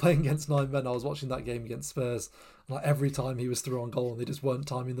assist playing against 9 men. I was watching that game against Spurs, and like every time he was through on goal and they just weren't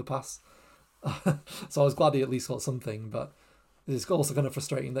timing the pass. So I was glad he at least got something, but it's also kind of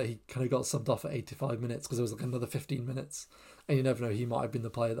frustrating that he kind of got subbed off at 85 minutes, because there was like another 15 minutes, and you never know, he might have been the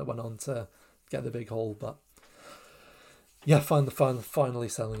player that went on to get the big haul. But yeah, finally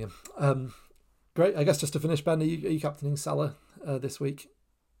selling him. Great. I guess just to finish, Ben, are you captaining Salah this week?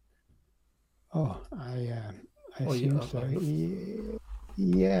 Oh, I assume so.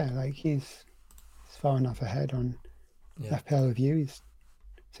 Yeah, like he's far enough ahead on FPL review. He's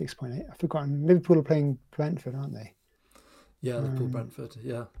 6.8. I've forgotten. Liverpool are playing Brentford, aren't they? Yeah, Liverpool, Brentford.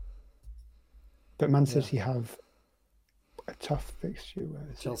 Yeah. But Man City have a tough fixture.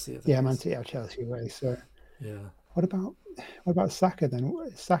 Chelsea. Man City have Chelsea away. So yeah. What about Saka then?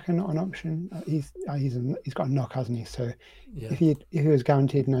 Is Saka not an option? He's got a knock, hasn't he? So if he was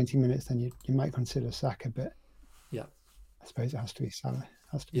guaranteed 90 minutes, then you might consider Saka. But yeah, I suppose it has to be Salah.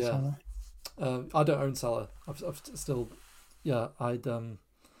 Salah. I don't own Salah. I've still, I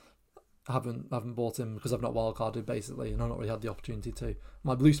haven't bought him because I've not wildcarded basically, and I've not really had the opportunity to.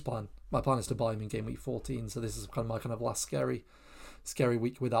 My plan is to buy him in game week 14. So this is my last scary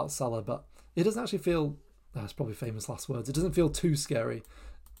week without Salah. But it doesn't actually feel. That's probably famous last words. It doesn't feel too scary,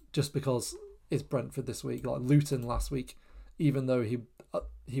 just because it's Brentford this week. Like Luton last week, even though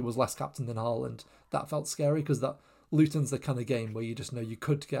he was less captain than Haaland, that felt scary, because that Luton's the kind of game where you just know you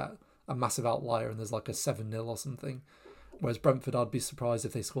could get a massive outlier and there's like a 7-0 or something. Whereas Brentford, I'd be surprised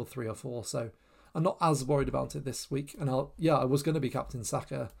if they scored 3 or 4. So I'm not as worried about it this week. And I was going to be captain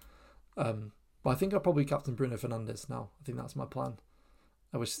Saka, but I think I'll probably captain Bruno Fernandes now. I think that's my plan.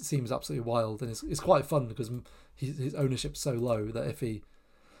 Which seems absolutely wild, and it's quite fun because his ownership's so low that if he,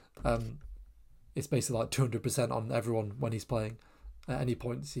 it's basically like 200% on everyone when he's playing. Any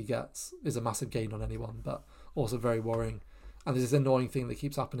points he gets is a massive gain on anyone, but also very worrying. And there's this annoying thing that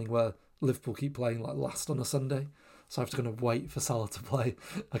keeps happening where Liverpool keep playing like last on a Sunday, so I have to kind of wait for Salah to play.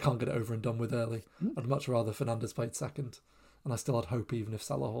 I can't get it over and done with early. I'd much rather Fernandes played second, and I still had hope even if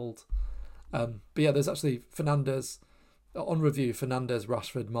Salah holds. But yeah, there's actually Fernandes. On review, Fernandes,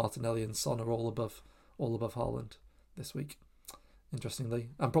 Rashford, Martinelli and Son are all above Haaland this week, interestingly.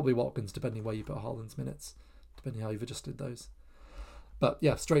 And probably Watkins, depending where you put Haaland's minutes, depending how you've adjusted those. But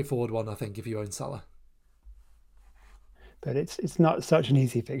yeah, straightforward one, I think, if you own Salah. But it's not such an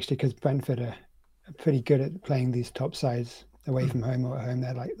easy fixture, because Brentford are pretty good at playing these top sides away from home or at home.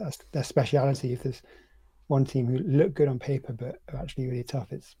 They're like, that's their speciality. If there's one team who look good on paper but are actually really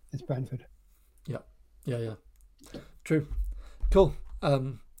tough, it's Brentford. Yeah. True. Cool.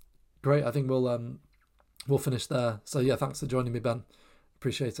 Great. I think we'll finish there. So yeah, thanks for joining me, Ben.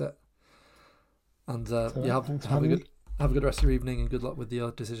 Appreciate it. And have a good rest of your evening, and good luck with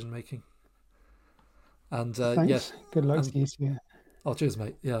your decision making. And thanks. Good luck to you too. Oh, cheers,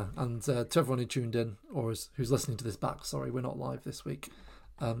 mate. Yeah, and to everyone who tuned in or who's listening to this back, sorry we're not live this week.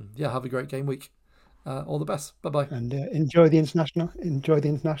 Have a great game week. All the best. Bye bye. And enjoy the international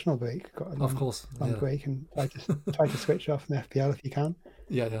break. Got a long break, and try to switch off from FPL if you can.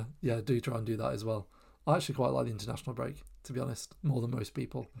 Yeah. Do try and do that as well. I actually quite like the international break, to be honest, more than most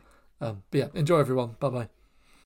people. But yeah, enjoy everyone. Bye bye.